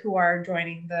separated who are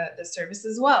joining the service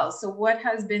as well? So what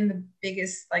has been the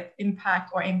biggest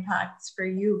impact or impacts for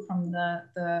you from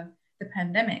the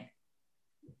pandemic?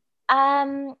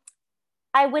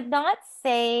 I would not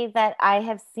say that I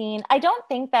don't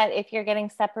think that if you're getting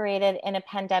separated in a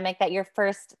pandemic that your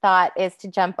first thought is to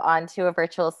jump onto a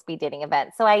virtual speed dating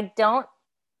event. So I don't,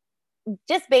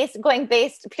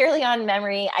 based purely on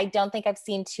memory, I don't think I've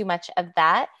seen too much of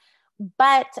that.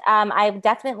 But I've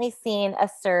definitely seen a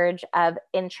surge of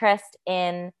interest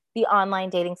in the online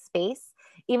dating space,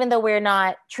 even though we're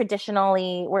not traditional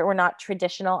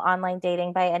online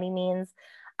dating by any means.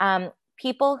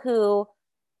 People who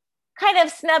kind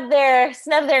of snub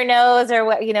their nose,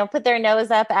 or put their nose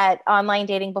up at online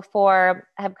dating before,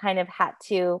 have kind of had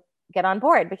to get on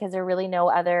board because there are really no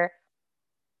other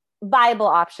viable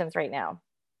options right now.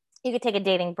 You could take a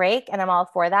dating break, and I'm all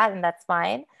for that, and that's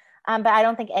fine. But I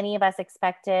don't think any of us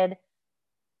expected,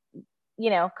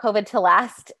 COVID to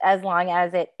last as long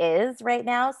as it is right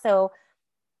now. So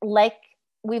like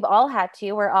we've all had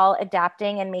to, we're all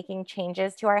adapting and making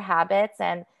changes to our habits,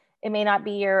 and it may not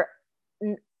be your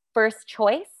first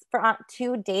choice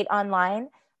to date online,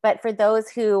 but for those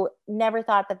who never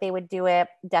thought that they would do it,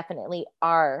 definitely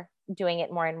are doing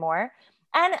it more and more.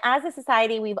 And as a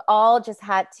society, we've all just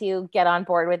had to get on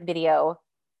board with video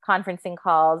conferencing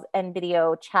calls and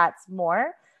video chats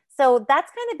more. So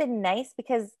that's kind of been nice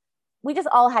because we just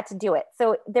all had to do it.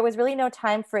 So there was really no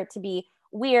time for it to be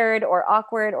weird or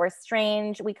awkward or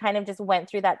strange. We kind of just went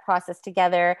through that process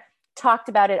together, talked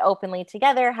about it openly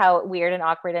together, how weird and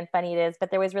awkward and funny it is, but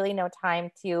there was really no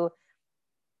time to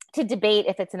debate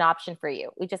if it's an option for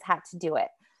you. We just had to do it.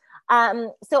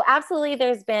 So absolutely,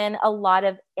 there's been a lot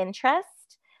of interest,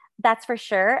 that's for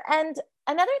sure. And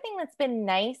another thing that's been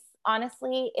nice,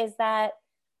 honestly, is that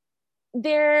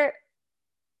there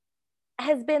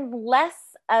has been less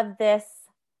of this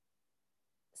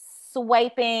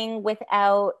swiping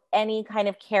without any kind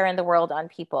of care in the world on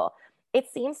people. It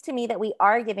seems to me that we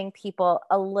are giving people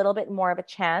a little bit more of a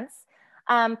chance.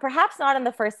 Perhaps not on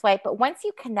the first swipe, but once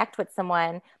you connect with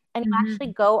someone and you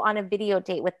actually go on a video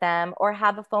date with them or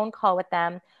have a phone call with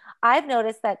them, I've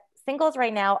noticed that singles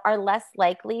right now are less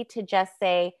likely to just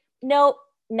say, nope,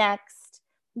 next,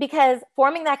 because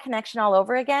forming that connection all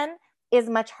over again is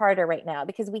much harder right now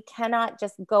because we cannot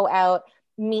just go out,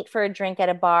 meet for a drink at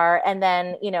a bar, and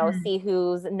then, see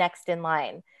who's next in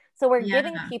line. So we're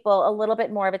giving people a little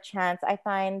bit more of a chance. I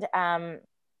find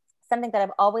something that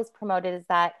I've always promoted is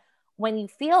that when you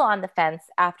feel on the fence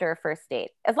after a first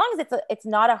date, as long as it's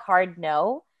not a hard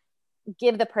no,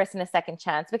 give the person a second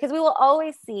chance, because we will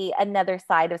always see another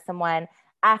side of someone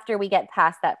after we get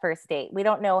past that first date. We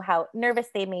don't know how nervous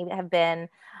they may have been,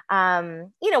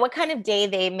 what kind of day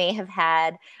they may have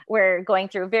had. We're going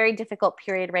through a very difficult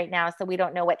period right now, so we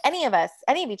don't know what any of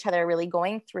each other are really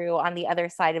going through on the other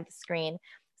side of the screen.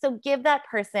 So give that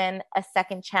person a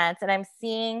second chance. And I'm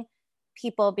seeing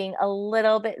people being a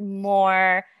little bit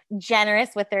more generous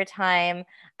with their time,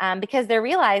 because they're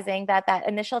realizing that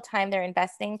initial time they're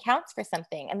investing counts for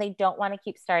something, and they don't want to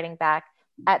keep starting back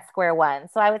at square one.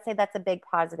 So I would say that's a big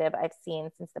positive I've seen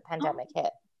since the pandemic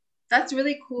hit. That's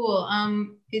really cool.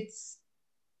 It's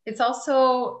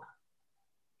also,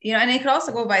 and it could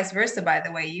also go vice versa, by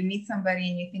the way. You meet somebody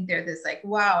and you think they're this like,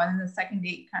 wow. And then the second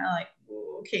date kind of like,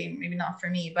 okay, maybe not for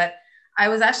me. But I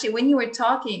was actually, when you were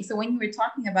talking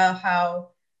about how,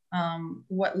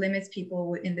 what limits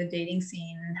people in the dating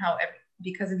scene and how,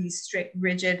 because of these strict,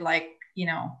 rigid, like,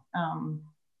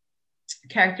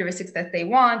 characteristics that they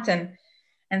want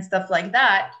and stuff like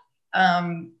that.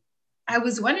 I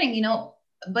was wondering,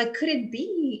 but could it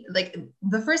be like,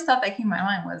 the first thought that came to my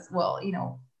mind was, well, it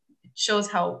shows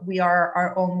how we are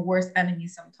our own worst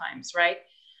enemies sometimes, right?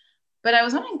 But I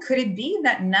was wondering, could it be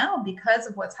that now, because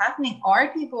of what's happening,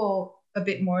 are people a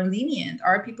bit more lenient?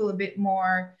 Are people a bit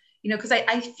more, because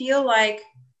I feel like,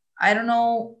 I don't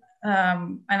know,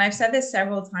 and I've said this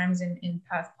several times in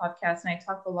past podcasts, and I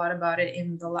talked a lot about it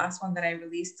in the last one that I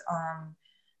released on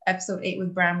episode 8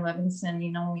 with Bram Levinson,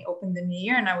 when we opened the new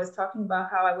year. And I was talking about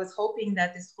how I was hoping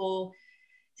that this whole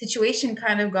situation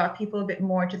kind of got people a bit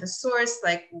more to the source,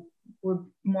 like we're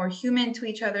more human to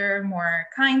each other, more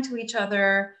kind to each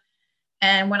other.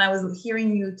 And when I was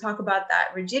hearing you talk about that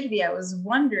rigidity, I was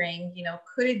wondering,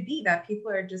 could it be that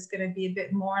people are just going to be a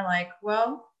bit more like,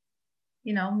 well,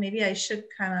 maybe I should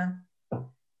kind of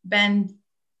bend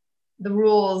the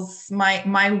rules,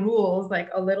 my rules, like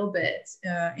a little bit,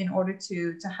 in order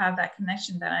to have that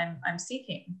connection that I'm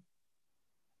seeking.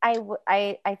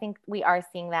 I think we are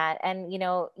seeing that. And,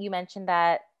 you mentioned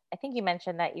that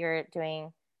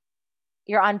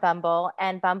you're on Bumble,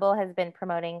 and Bumble has been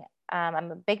promoting,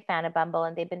 I'm a big fan of Bumble,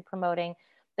 and they've been promoting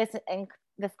this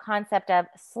concept of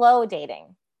slow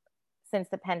dating since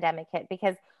the pandemic hit,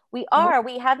 because we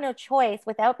have no choice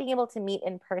without being able to meet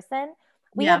in person.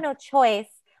 We have no choice.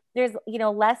 There's,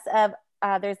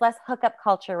 there's less hookup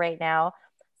culture right now.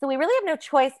 So we really have no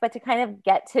choice but to kind of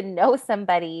get to know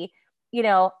somebody,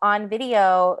 on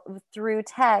video through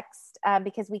text,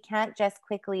 because we can't just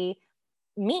quickly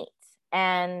meet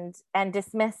and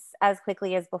dismiss as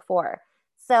quickly as before.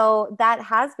 So that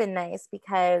has been nice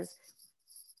because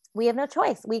we have no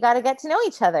choice. We got to get to know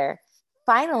each other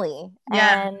finally.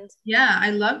 I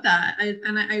love that.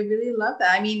 I really love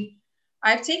that. I mean,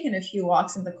 I've taken a few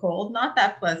walks in the cold, not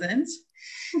that pleasant,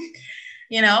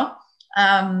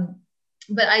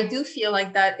 but I do feel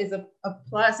like that is a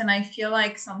plus. And I feel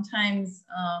like sometimes,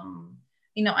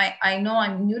 I know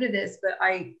I'm new to this, but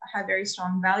I have very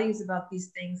strong values about these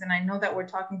things. And I know that we're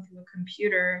talking through a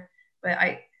computer but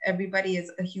everybody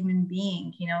is a human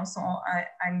being, you know, so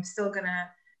I'm still gonna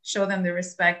show them the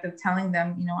respect of telling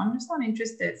them, you know, I'm just not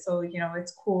interested. So, you know,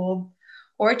 it's cool.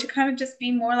 Or to kind of just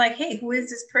be more like, hey, who is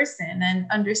this person? And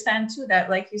understand too that,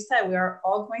 like you said, we are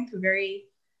all going through very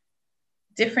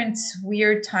different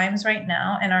weird times right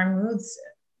now, and our moods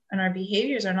and our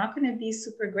behaviors are not going to be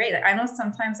super great. I know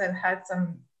sometimes I've had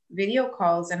some video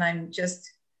calls and I'm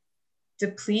just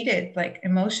depleted, like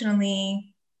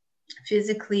emotionally,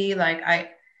 physically. Like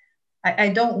I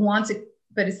don't want to,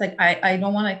 but it's like I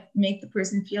don't want to make the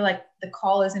person feel like the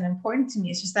call isn't important to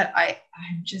me. It's just that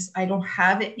I don't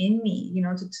have it in me, you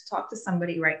know, to talk to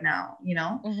somebody right now, you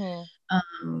know.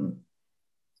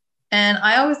 And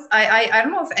I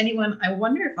don't know if anyone, I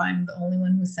wonder if I'm the only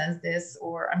one who says this,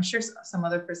 or I'm sure some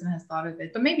other person has thought of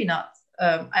it, but maybe not.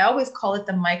 I always call it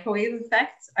the microwave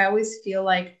effect. I always feel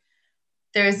like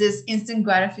there's this instant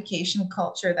gratification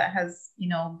culture that has, you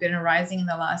know, been arising in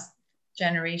the last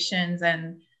generations.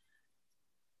 And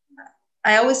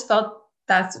I always felt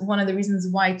that's one of the reasons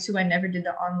why too I never did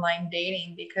the online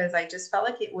dating, because I just felt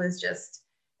like it was just,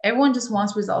 everyone just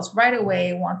wants results right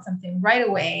away, wants something right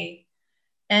away.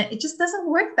 And it just doesn't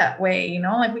work that way, you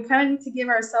know, like we kind of need to give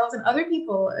ourselves and other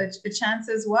people a chance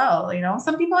as well. You know,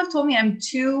 some people have told me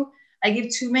I give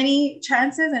too many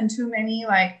chances and too many,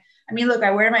 like, I mean, look,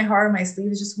 I wear my heart on my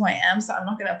sleeve. It's just who I am. So I'm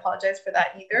not going to apologize for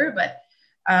that either. But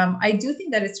I do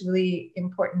think that it's really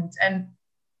important. And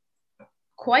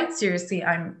quite seriously,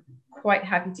 I'm quite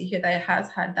happy to hear that it has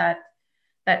had that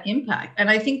impact. And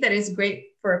I think that is great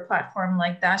for a platform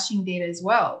like Dashing Date as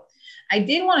well. I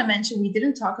did want to mention, we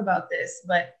didn't talk about this,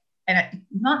 but, and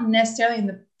not necessarily in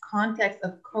the context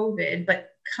of COVID,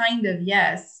 but kind of,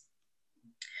 yes.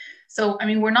 So, I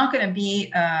mean, we're not going to be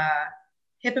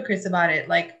hypocrites about it.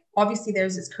 Like, obviously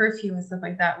there's this curfew and stuff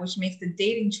like that, which makes the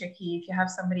dating tricky. If you have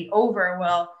somebody over,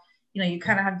 well, you know, you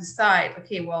kind of have to decide,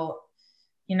 okay, well,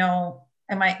 you know,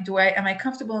 am I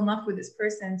comfortable enough with this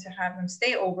person to have them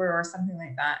stay over or something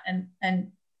like that?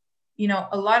 And you know,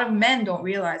 a lot of men don't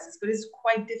realize this, but it's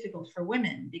quite difficult for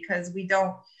women because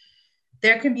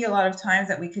there can be a lot of times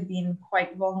that we could be in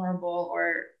quite vulnerable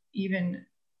or even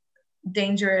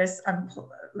dangerous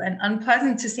and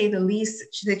unpleasant, to say the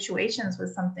least, situations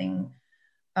with something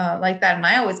like that. And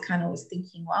I always kind of was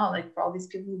thinking, wow, like for all these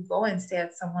people who go and stay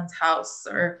at someone's house,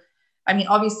 or, I mean,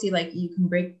 obviously like you can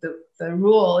break the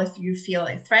rule if you feel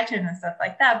like threatened and stuff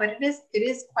like that, but it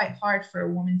is quite hard for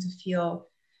a woman to feel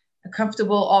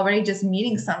comfortable already just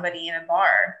meeting somebody in a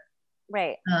bar.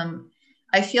 Right.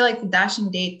 I feel like the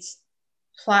Dashing Dates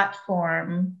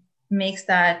platform makes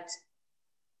that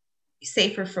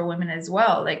safer for women as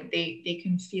well. Like they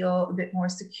can feel a bit more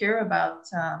secure about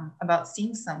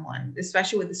seeing someone,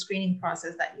 especially with the screening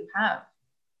process that you have.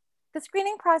 The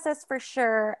screening process for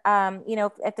sure. You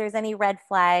know, if there's any red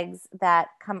flags that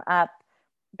come up,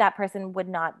 that person would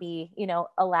not be, you know,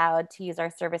 allowed to use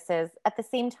our services. At the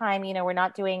same time, you know, we're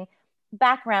not doing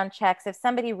background checks. If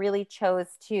somebody really chose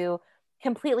to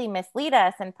completely mislead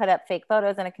us and put up fake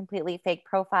photos and a completely fake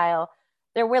profile,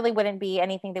 there really wouldn't be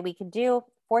anything that we could do.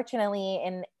 Fortunately,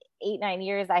 in 8-9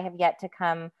 years, I have yet to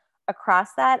come across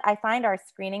that. I find our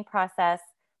screening process,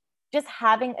 just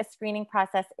having a screening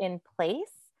process in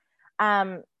place,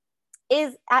 acts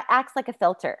like a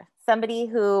filter. Somebody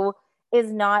who is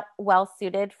not well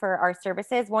suited for our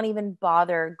services won't even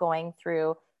bother going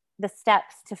through the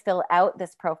steps to fill out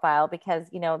this profile because,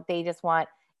 you know, they just want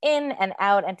in and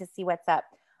out and to see what's up.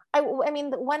 I mean,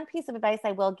 the one piece of advice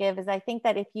I will give is I think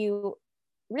that if you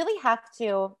really have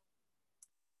to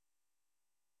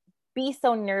be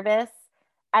so nervous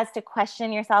as to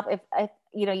question yourself if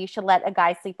you know, you should let a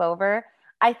guy sleep over,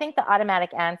 I think the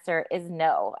automatic answer is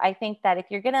no. I think that if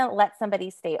you're going to let somebody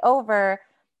stay over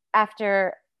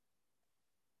after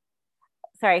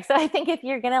so I think if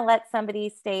you're going to let somebody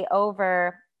stay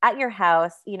over at your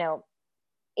house, you know,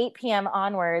 8 p.m.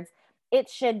 onwards, it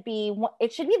should be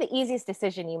the easiest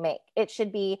decision you make. It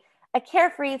should be a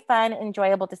carefree, fun,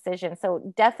 enjoyable decision.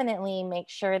 So definitely make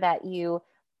sure that you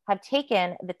have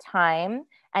taken the time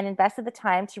and invested the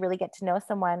time to really get to know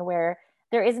someone where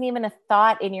there isn't even a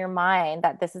thought in your mind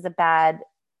that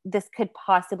this could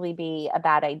possibly be a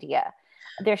bad idea.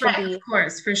 There should be, of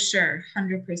course, for sure,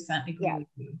 100% agree with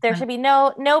you. There should be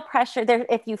no pressure. There,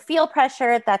 if you feel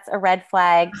pressure, that's a red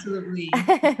flag. Absolutely.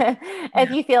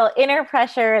 If you feel inner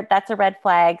pressure, that's a red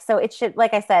flag. So it should,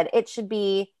 like I said, it should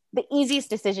be the easiest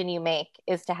decision you make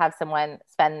is to have someone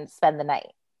spend the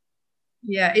night.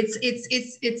 Yeah, it's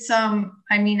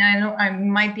I mean, I know I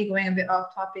might be going a bit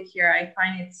off topic here. I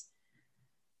find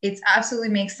it's absolutely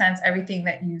makes sense, everything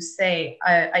that you say.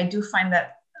 I do find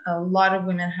that a lot of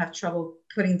women have trouble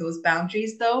putting those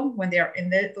boundaries though when they are in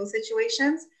those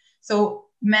situations. So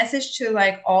message to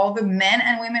like all the men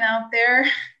and women out there,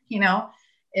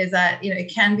 is that,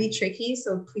 it can be tricky.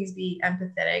 So please be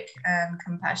empathetic and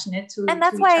compassionate to And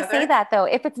that's each why I other. say that though,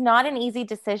 if it's not an easy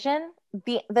decision,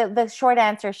 the short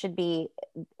answer should be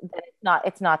that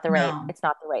it's not the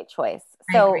right choice.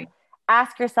 So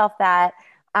ask yourself that,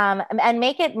 and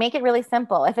make it really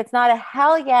simple. If it's not a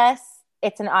hell yes,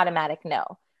 it's an automatic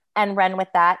no, and run with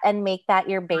that and make that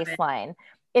your baseline.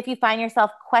 If you find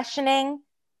yourself questioning,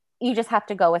 you just have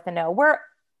to go with a no. We're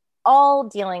all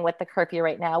dealing with the curfew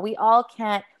right now. We all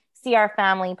can't see our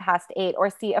family past 8 or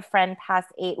see a friend past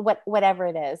 8, whatever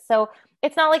it is. So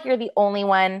it's not like you're the only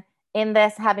one in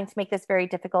this having to make this very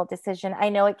difficult decision. I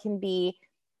know it can be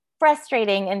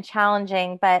frustrating and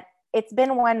challenging, but it's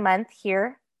been 1 month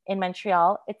here in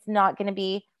Montreal. It's not going to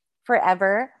be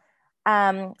forever.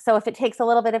 So if it takes a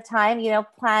little bit of time,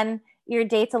 plan your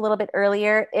dates a little bit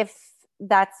earlier. If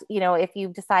that's, if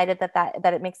you've decided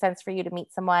that it makes sense for you to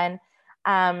meet someone,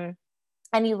 and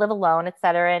you live alone, et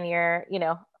cetera, and you're,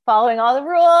 following all the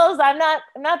rules. I'm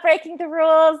not breaking the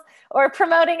rules or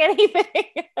promoting anything.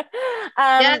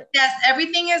 Yes,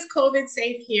 everything is COVID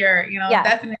safe here,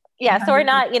 definitely. Yeah. So we're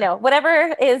not,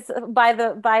 whatever is by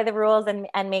the rules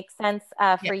and makes sense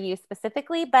for you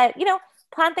specifically, but,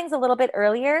 plan things a little bit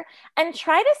earlier and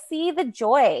try to see the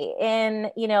joy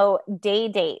in, day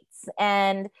dates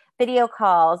and video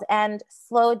calls and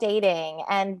slow dating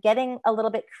and getting a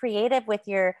little bit creative with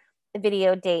your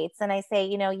video dates. And I say,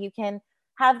 you can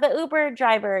have the Uber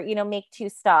driver, make 2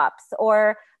 stops,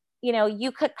 or,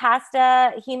 you cook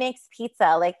pasta, he makes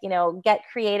pizza, like, get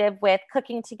creative with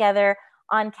cooking together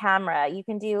on camera. You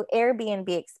can do Airbnb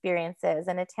experiences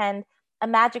and attend a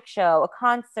magic show, a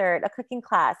concert, a cooking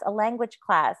class, a language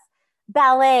class,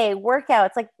 ballet,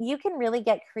 workouts. Like, you can really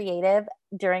get creative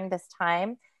during this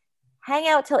time. Hang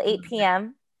out till 8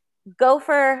 p.m. Go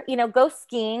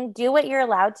skiing, do what you're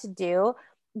allowed to do.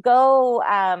 Go,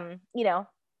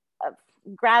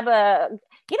 grab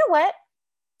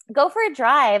go for a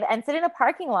drive and sit in a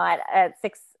parking lot at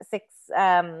 6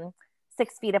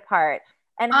 feet apart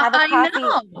and have a coffee.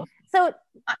 Know. So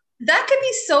that could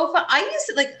be so fun. I used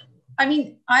to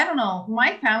I don't know,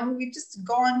 my family, we just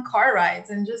go on car rides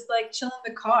and just like chill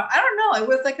in the car. I don't know. It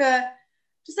was like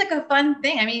just like a fun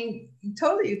thing. I mean,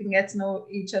 totally, you can get to know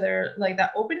each other like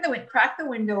that. Crack the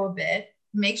window a bit.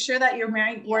 Make sure that you're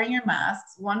wearing your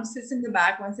masks. One sits in the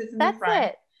back, one sits in the front.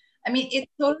 It. I mean,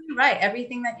 it's totally right.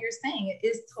 Everything that you're saying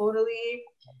is totally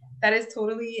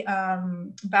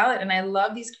valid. And I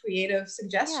love these creative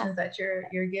suggestions that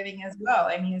you're giving as well.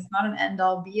 I mean, it's not an end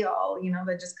all be all,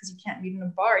 that just because you can't meet in a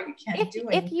bar, you can't do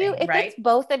anything, if it's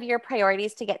both of your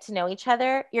priorities to get to know each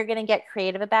other, you're going to get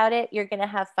creative about it. You're going to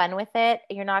have fun with it.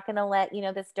 You're not going to let,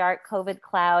 this dark COVID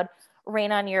cloud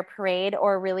rain on your parade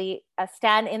or really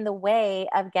stand in the way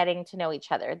of getting to know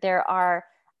each other. There are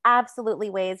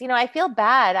absolutely ways, I feel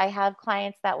bad. I have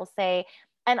clients that will say,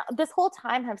 and this whole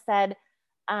time have said,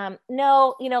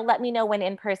 no, let me know when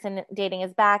in-person dating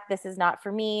is back. This is not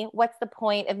for me. What's the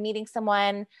point of meeting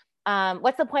someone?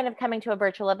 What's the point of coming to a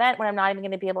virtual event when I'm not even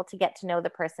going to be able to get to know the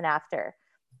person after?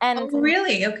 And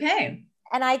really? Okay.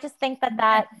 And I just think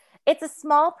that it's a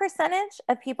small percentage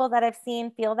of people that I've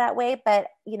seen feel that way, but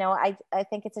I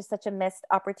think it's just such a missed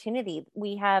opportunity.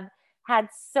 We have had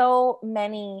so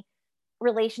many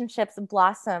relationships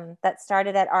blossom that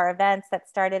started at our events, that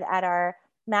started at our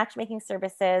matchmaking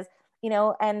services,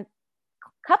 and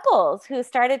couples who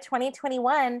started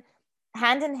 2021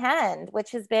 hand in hand,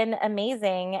 which has been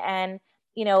amazing. And,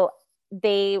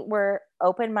 they were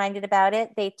open-minded about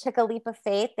it. They took a leap of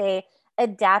faith. They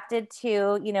adapted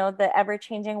to, the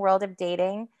ever-changing world of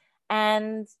dating,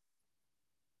 and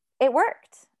it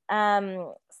worked.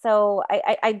 So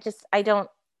I don't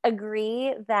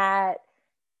agree that.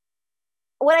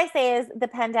 What I say is the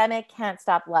pandemic can't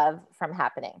stop love from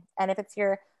happening. And if it's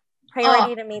your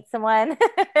priority to meet someone,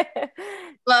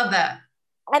 love that.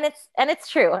 And it's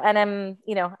true. And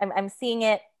I'm seeing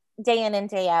it day in and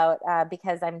day out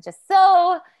because I'm just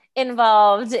so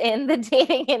involved in the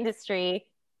dating industry.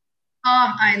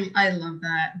 I love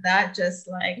that. That just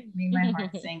like made my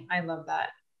heart sing. I love that.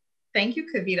 Thank you,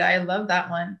 Kavita. I love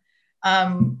that one.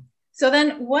 So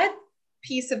then what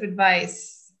piece of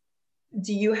advice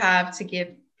do you have to give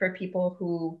for people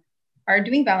who are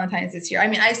doing Valentine's this year? I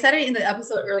mean, I said it in the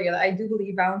episode earlier that I do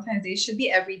believe Valentine's Day should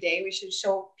be every day. We should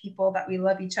show people that we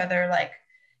love each other, like,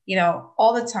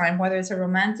 all the time, whether it's a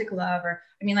romantic love or,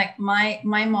 I mean, like my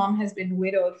mom has been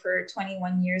widowed for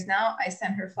 21 years now. I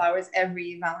send her flowers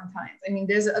every Valentine's. I mean,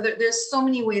 there's so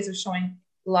many ways of showing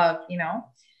love,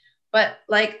 but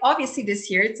like, obviously this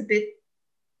year it's a bit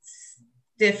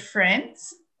different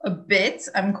a bit.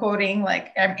 I'm quoting,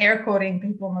 like I'm air quoting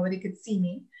people, nobody could see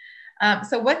me.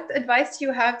 So what advice do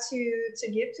you have to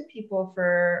give to people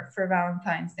for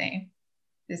Valentine's Day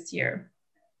this year?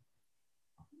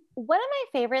 One of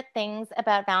my favorite things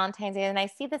about Valentine's Day, and I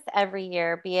see this every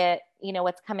year, be it, you know,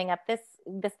 what's coming up this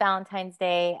Valentine's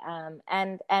Day,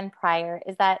 and prior,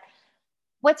 is that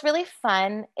what's really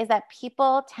fun is that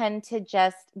people tend to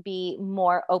just be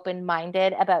more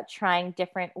open-minded about trying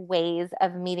different ways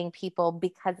of meeting people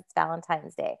because it's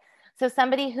Valentine's Day. So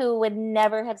somebody who would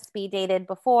never have speed dated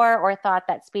before, or thought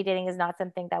that speed dating is not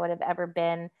something that would have ever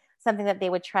been something that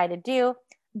they would try to do,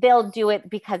 they'll do it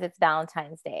because it's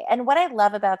Valentine's Day. And what I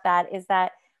love about that is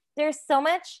that there's so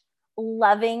much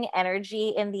loving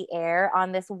energy in the air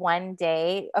on this one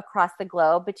day across the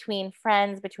globe, between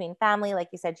friends, between family. Like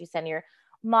you said, you send your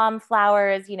mom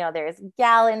flowers, you know, there's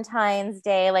Galentine's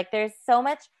Day. Like there's so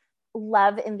much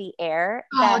love in the air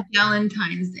Oh, that,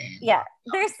 Valentine's Day. yeah,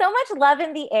 there's so much love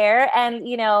in the air. And,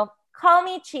 you know, call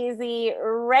me cheesy,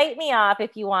 write me off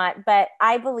if you want, but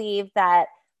I believe that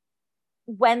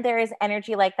when there is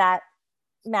energy like that,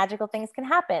 magical things can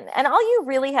happen. And all you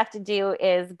really have to do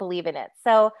is believe in it.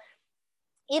 So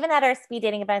even at our speed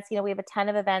dating events, you know, we have a ton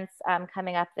of events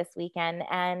coming up this weekend,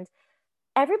 and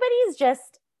everybody is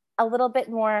just a little bit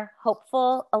more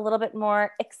hopeful, a little bit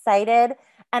more excited.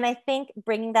 And I think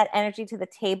bringing that energy to the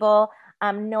table,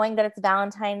 knowing that it's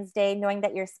Valentine's Day, knowing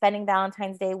that you're spending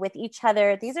Valentine's Day with each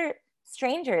other, these are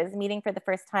strangers meeting for the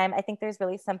first time. I think there's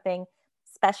really something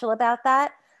special about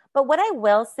that. But what I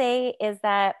will say is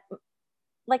that,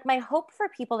 like, my hope for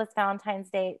people this Valentine's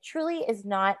Day truly is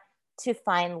not to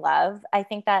find love. I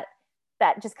think that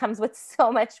that just comes with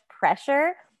so much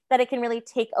pressure that it can really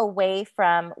take away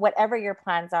from whatever your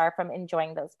plans are from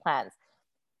enjoying those plans.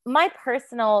 My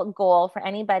personal goal for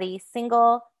anybody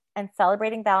single and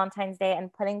celebrating Valentine's Day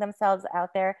and putting themselves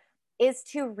out there is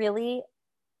to really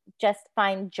just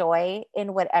find joy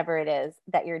in whatever it is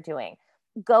that you're doing.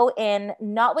 Go in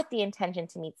not with the intention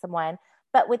to meet someone,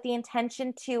 but with the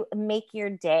intention to make your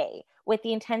day, with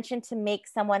the intention to make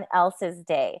someone else's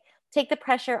day. Take the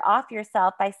pressure off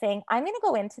yourself by saying, I'm going to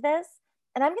go into this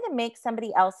and I'm going to make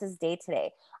somebody else's day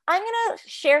today. I'm going to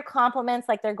share compliments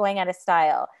like they're going out of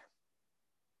style.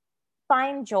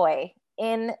 Find joy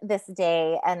in this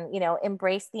day, and, you know,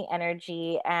 embrace the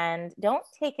energy and don't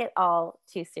take it all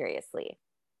too seriously.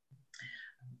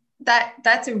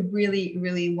 That's a really,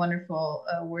 really wonderful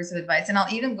words of advice. And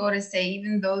I'll even go to say,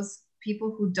 even those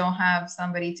people who don't have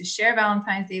somebody to share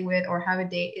Valentine's Day with or have a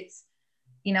date, it's,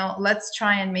 you know, let's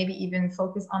try and maybe even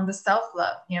focus on the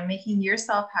self-love, you know, making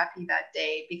yourself happy that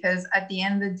day. Because at the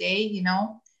end of the day, you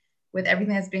know, with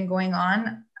everything that's been going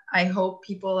on, I hope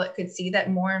people could see that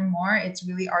more and more, it's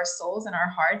really our souls and our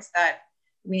hearts that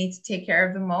we need to take care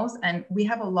of the most. And we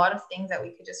have a lot of things that we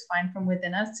could just find from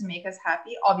within us to make us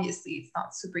happy. Obviously, it's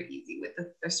not super easy with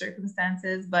the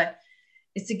circumstances, but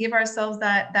it's to give ourselves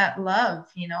that love,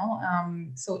 you know.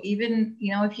 So even,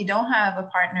 you know, if you don't have a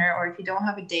partner, or if you don't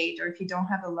have a date, or if you don't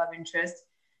have a love interest,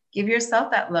 give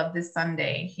yourself that love this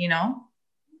Sunday, you know.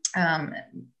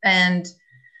 And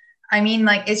I mean,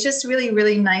 like, it's just really,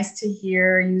 really nice to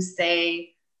hear you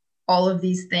say all of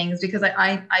these things, because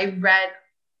I read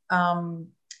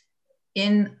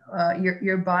in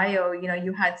your bio, you know,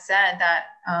 you had said that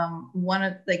one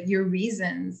of, like, your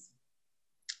reasons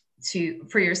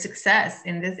for your success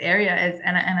in this area is,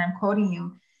 and I'm quoting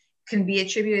you, can be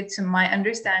attributed to my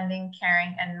understanding,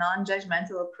 caring, and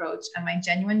non-judgmental approach, and my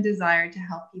genuine desire to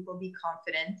help people be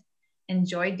confident,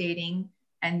 enjoy dating,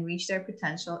 and reach their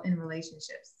potential in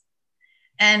relationships.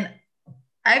 And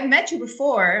I've met you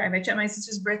before. I met you at my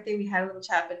sister's birthday. We had a little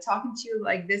chat, but talking to you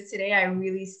like this today, I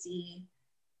really see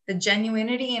the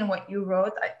genuinity in what you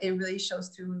wrote. It really shows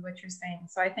through what you're saying.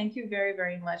 So I thank you very,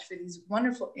 very much for these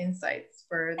wonderful insights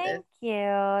for this. Thank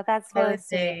you. That's really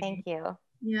sweet. Thank you.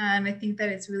 Yeah, and I think that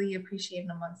it's really appreciated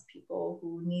amongst people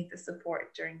who need the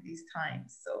support during these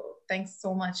times. So thanks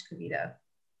so much, Kavita.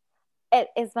 It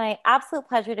is my absolute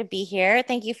pleasure to be here.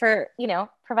 Thank you for, you know,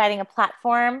 providing a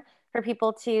platform for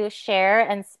people to share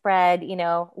and spread, you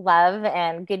know, love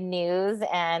and good news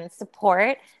and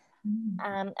support.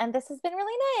 And this has been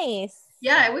really nice.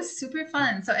 Yeah, it was super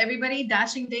fun. So everybody,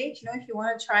 Dashing Date, you know, if you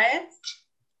want to try it,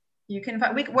 you can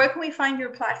find, where can we find your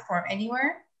platform?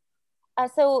 Anywhere?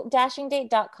 So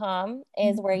dashingdate.com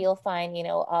is where you'll find, you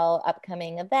know, all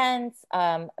upcoming events,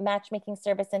 matchmaking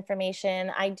service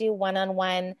information. I do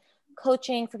one-on-one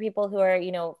coaching for people who are,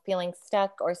 you know, feeling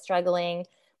stuck or struggling,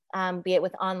 be it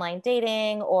with online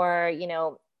dating, or, you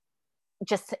know,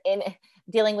 just in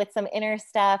dealing with some inner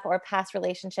stuff or past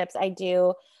relationships. I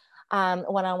do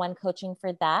one-on-one coaching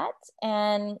for that.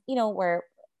 And, you know, we're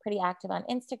pretty active on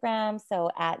Instagram, so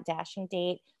at Dashing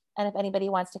Date. And if anybody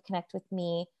wants to connect with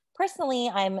me personally,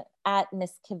 I'm at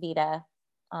Miss Kavita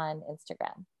on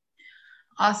Instagram.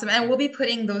 Awesome. And we'll be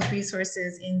putting those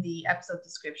resources in the episode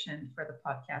description for the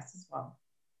podcast as well.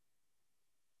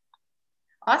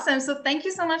 Awesome. So thank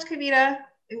you so much, Kavita.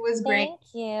 It was great. Thank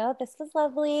you. This was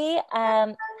lovely.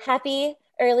 Happy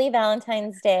early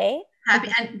Valentine's Day. Happy.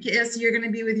 And guess you're going to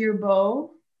be with your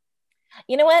beau.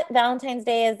 You know what? Valentine's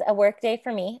Day is a work day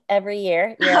for me every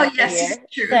year. Yes,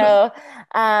 true. So,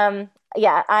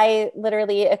 yeah, I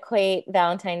literally equate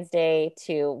Valentine's Day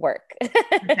to work.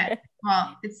 Okay.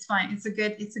 Well, it's fine. It's a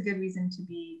good reason to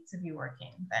be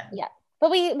working then. Yeah.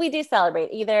 But we do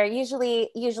celebrate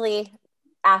usually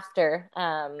after.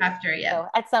 After, yeah.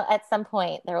 So at some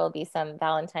point there will be some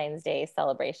Valentine's Day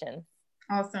celebration.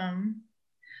 Awesome.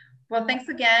 Well, thanks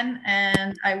again.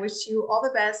 And I wish you all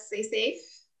the best. Stay safe.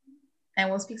 And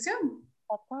we'll speak soon.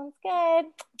 That sounds good.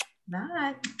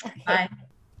 Bye. Okay. Bye.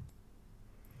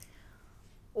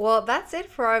 Well, that's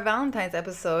it for our Valentine's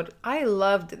episode. I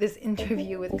loved this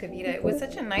interview with Kavita. It was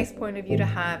such a nice point of view to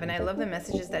have, and I love the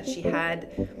messages that she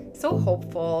had. So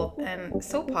hopeful and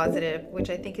so positive, which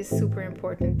I think is super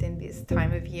important in this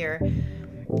time of year.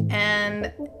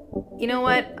 And you know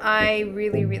what? I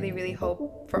really, really, really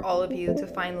hope for all of you to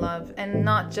find love, and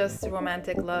not just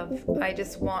romantic love. I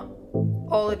just want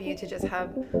all of you to just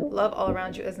have love all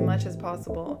around you as much as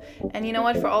possible. And you know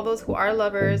what? For all those who are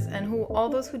lovers, and all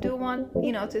those who do want,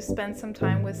 to spend some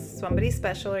time with somebody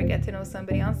special or get to know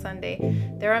somebody on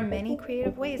Sunday, there are many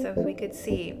creative ways as we could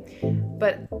see.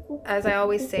 But as I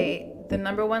always say, the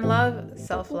number one love,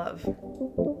 self-love.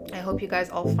 I hope you guys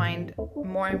all find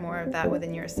more and more of that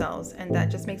within yourselves, and that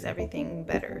just makes everything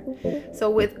better. So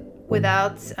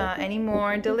without any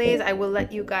more delays, I will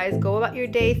let you guys go about your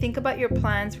day. Think about your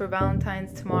plans for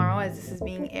Valentine's tomorrow, as this is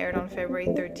being aired on February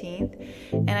 13th.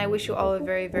 And I wish you all a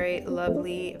very, very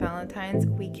lovely Valentine's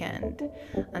weekend.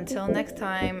 Until next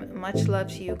time, much love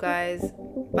to you guys.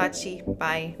 Bachi.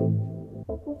 Bye.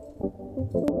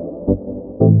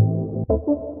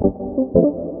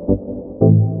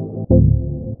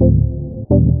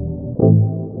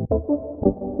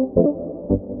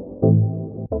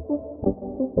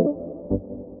 Thank you.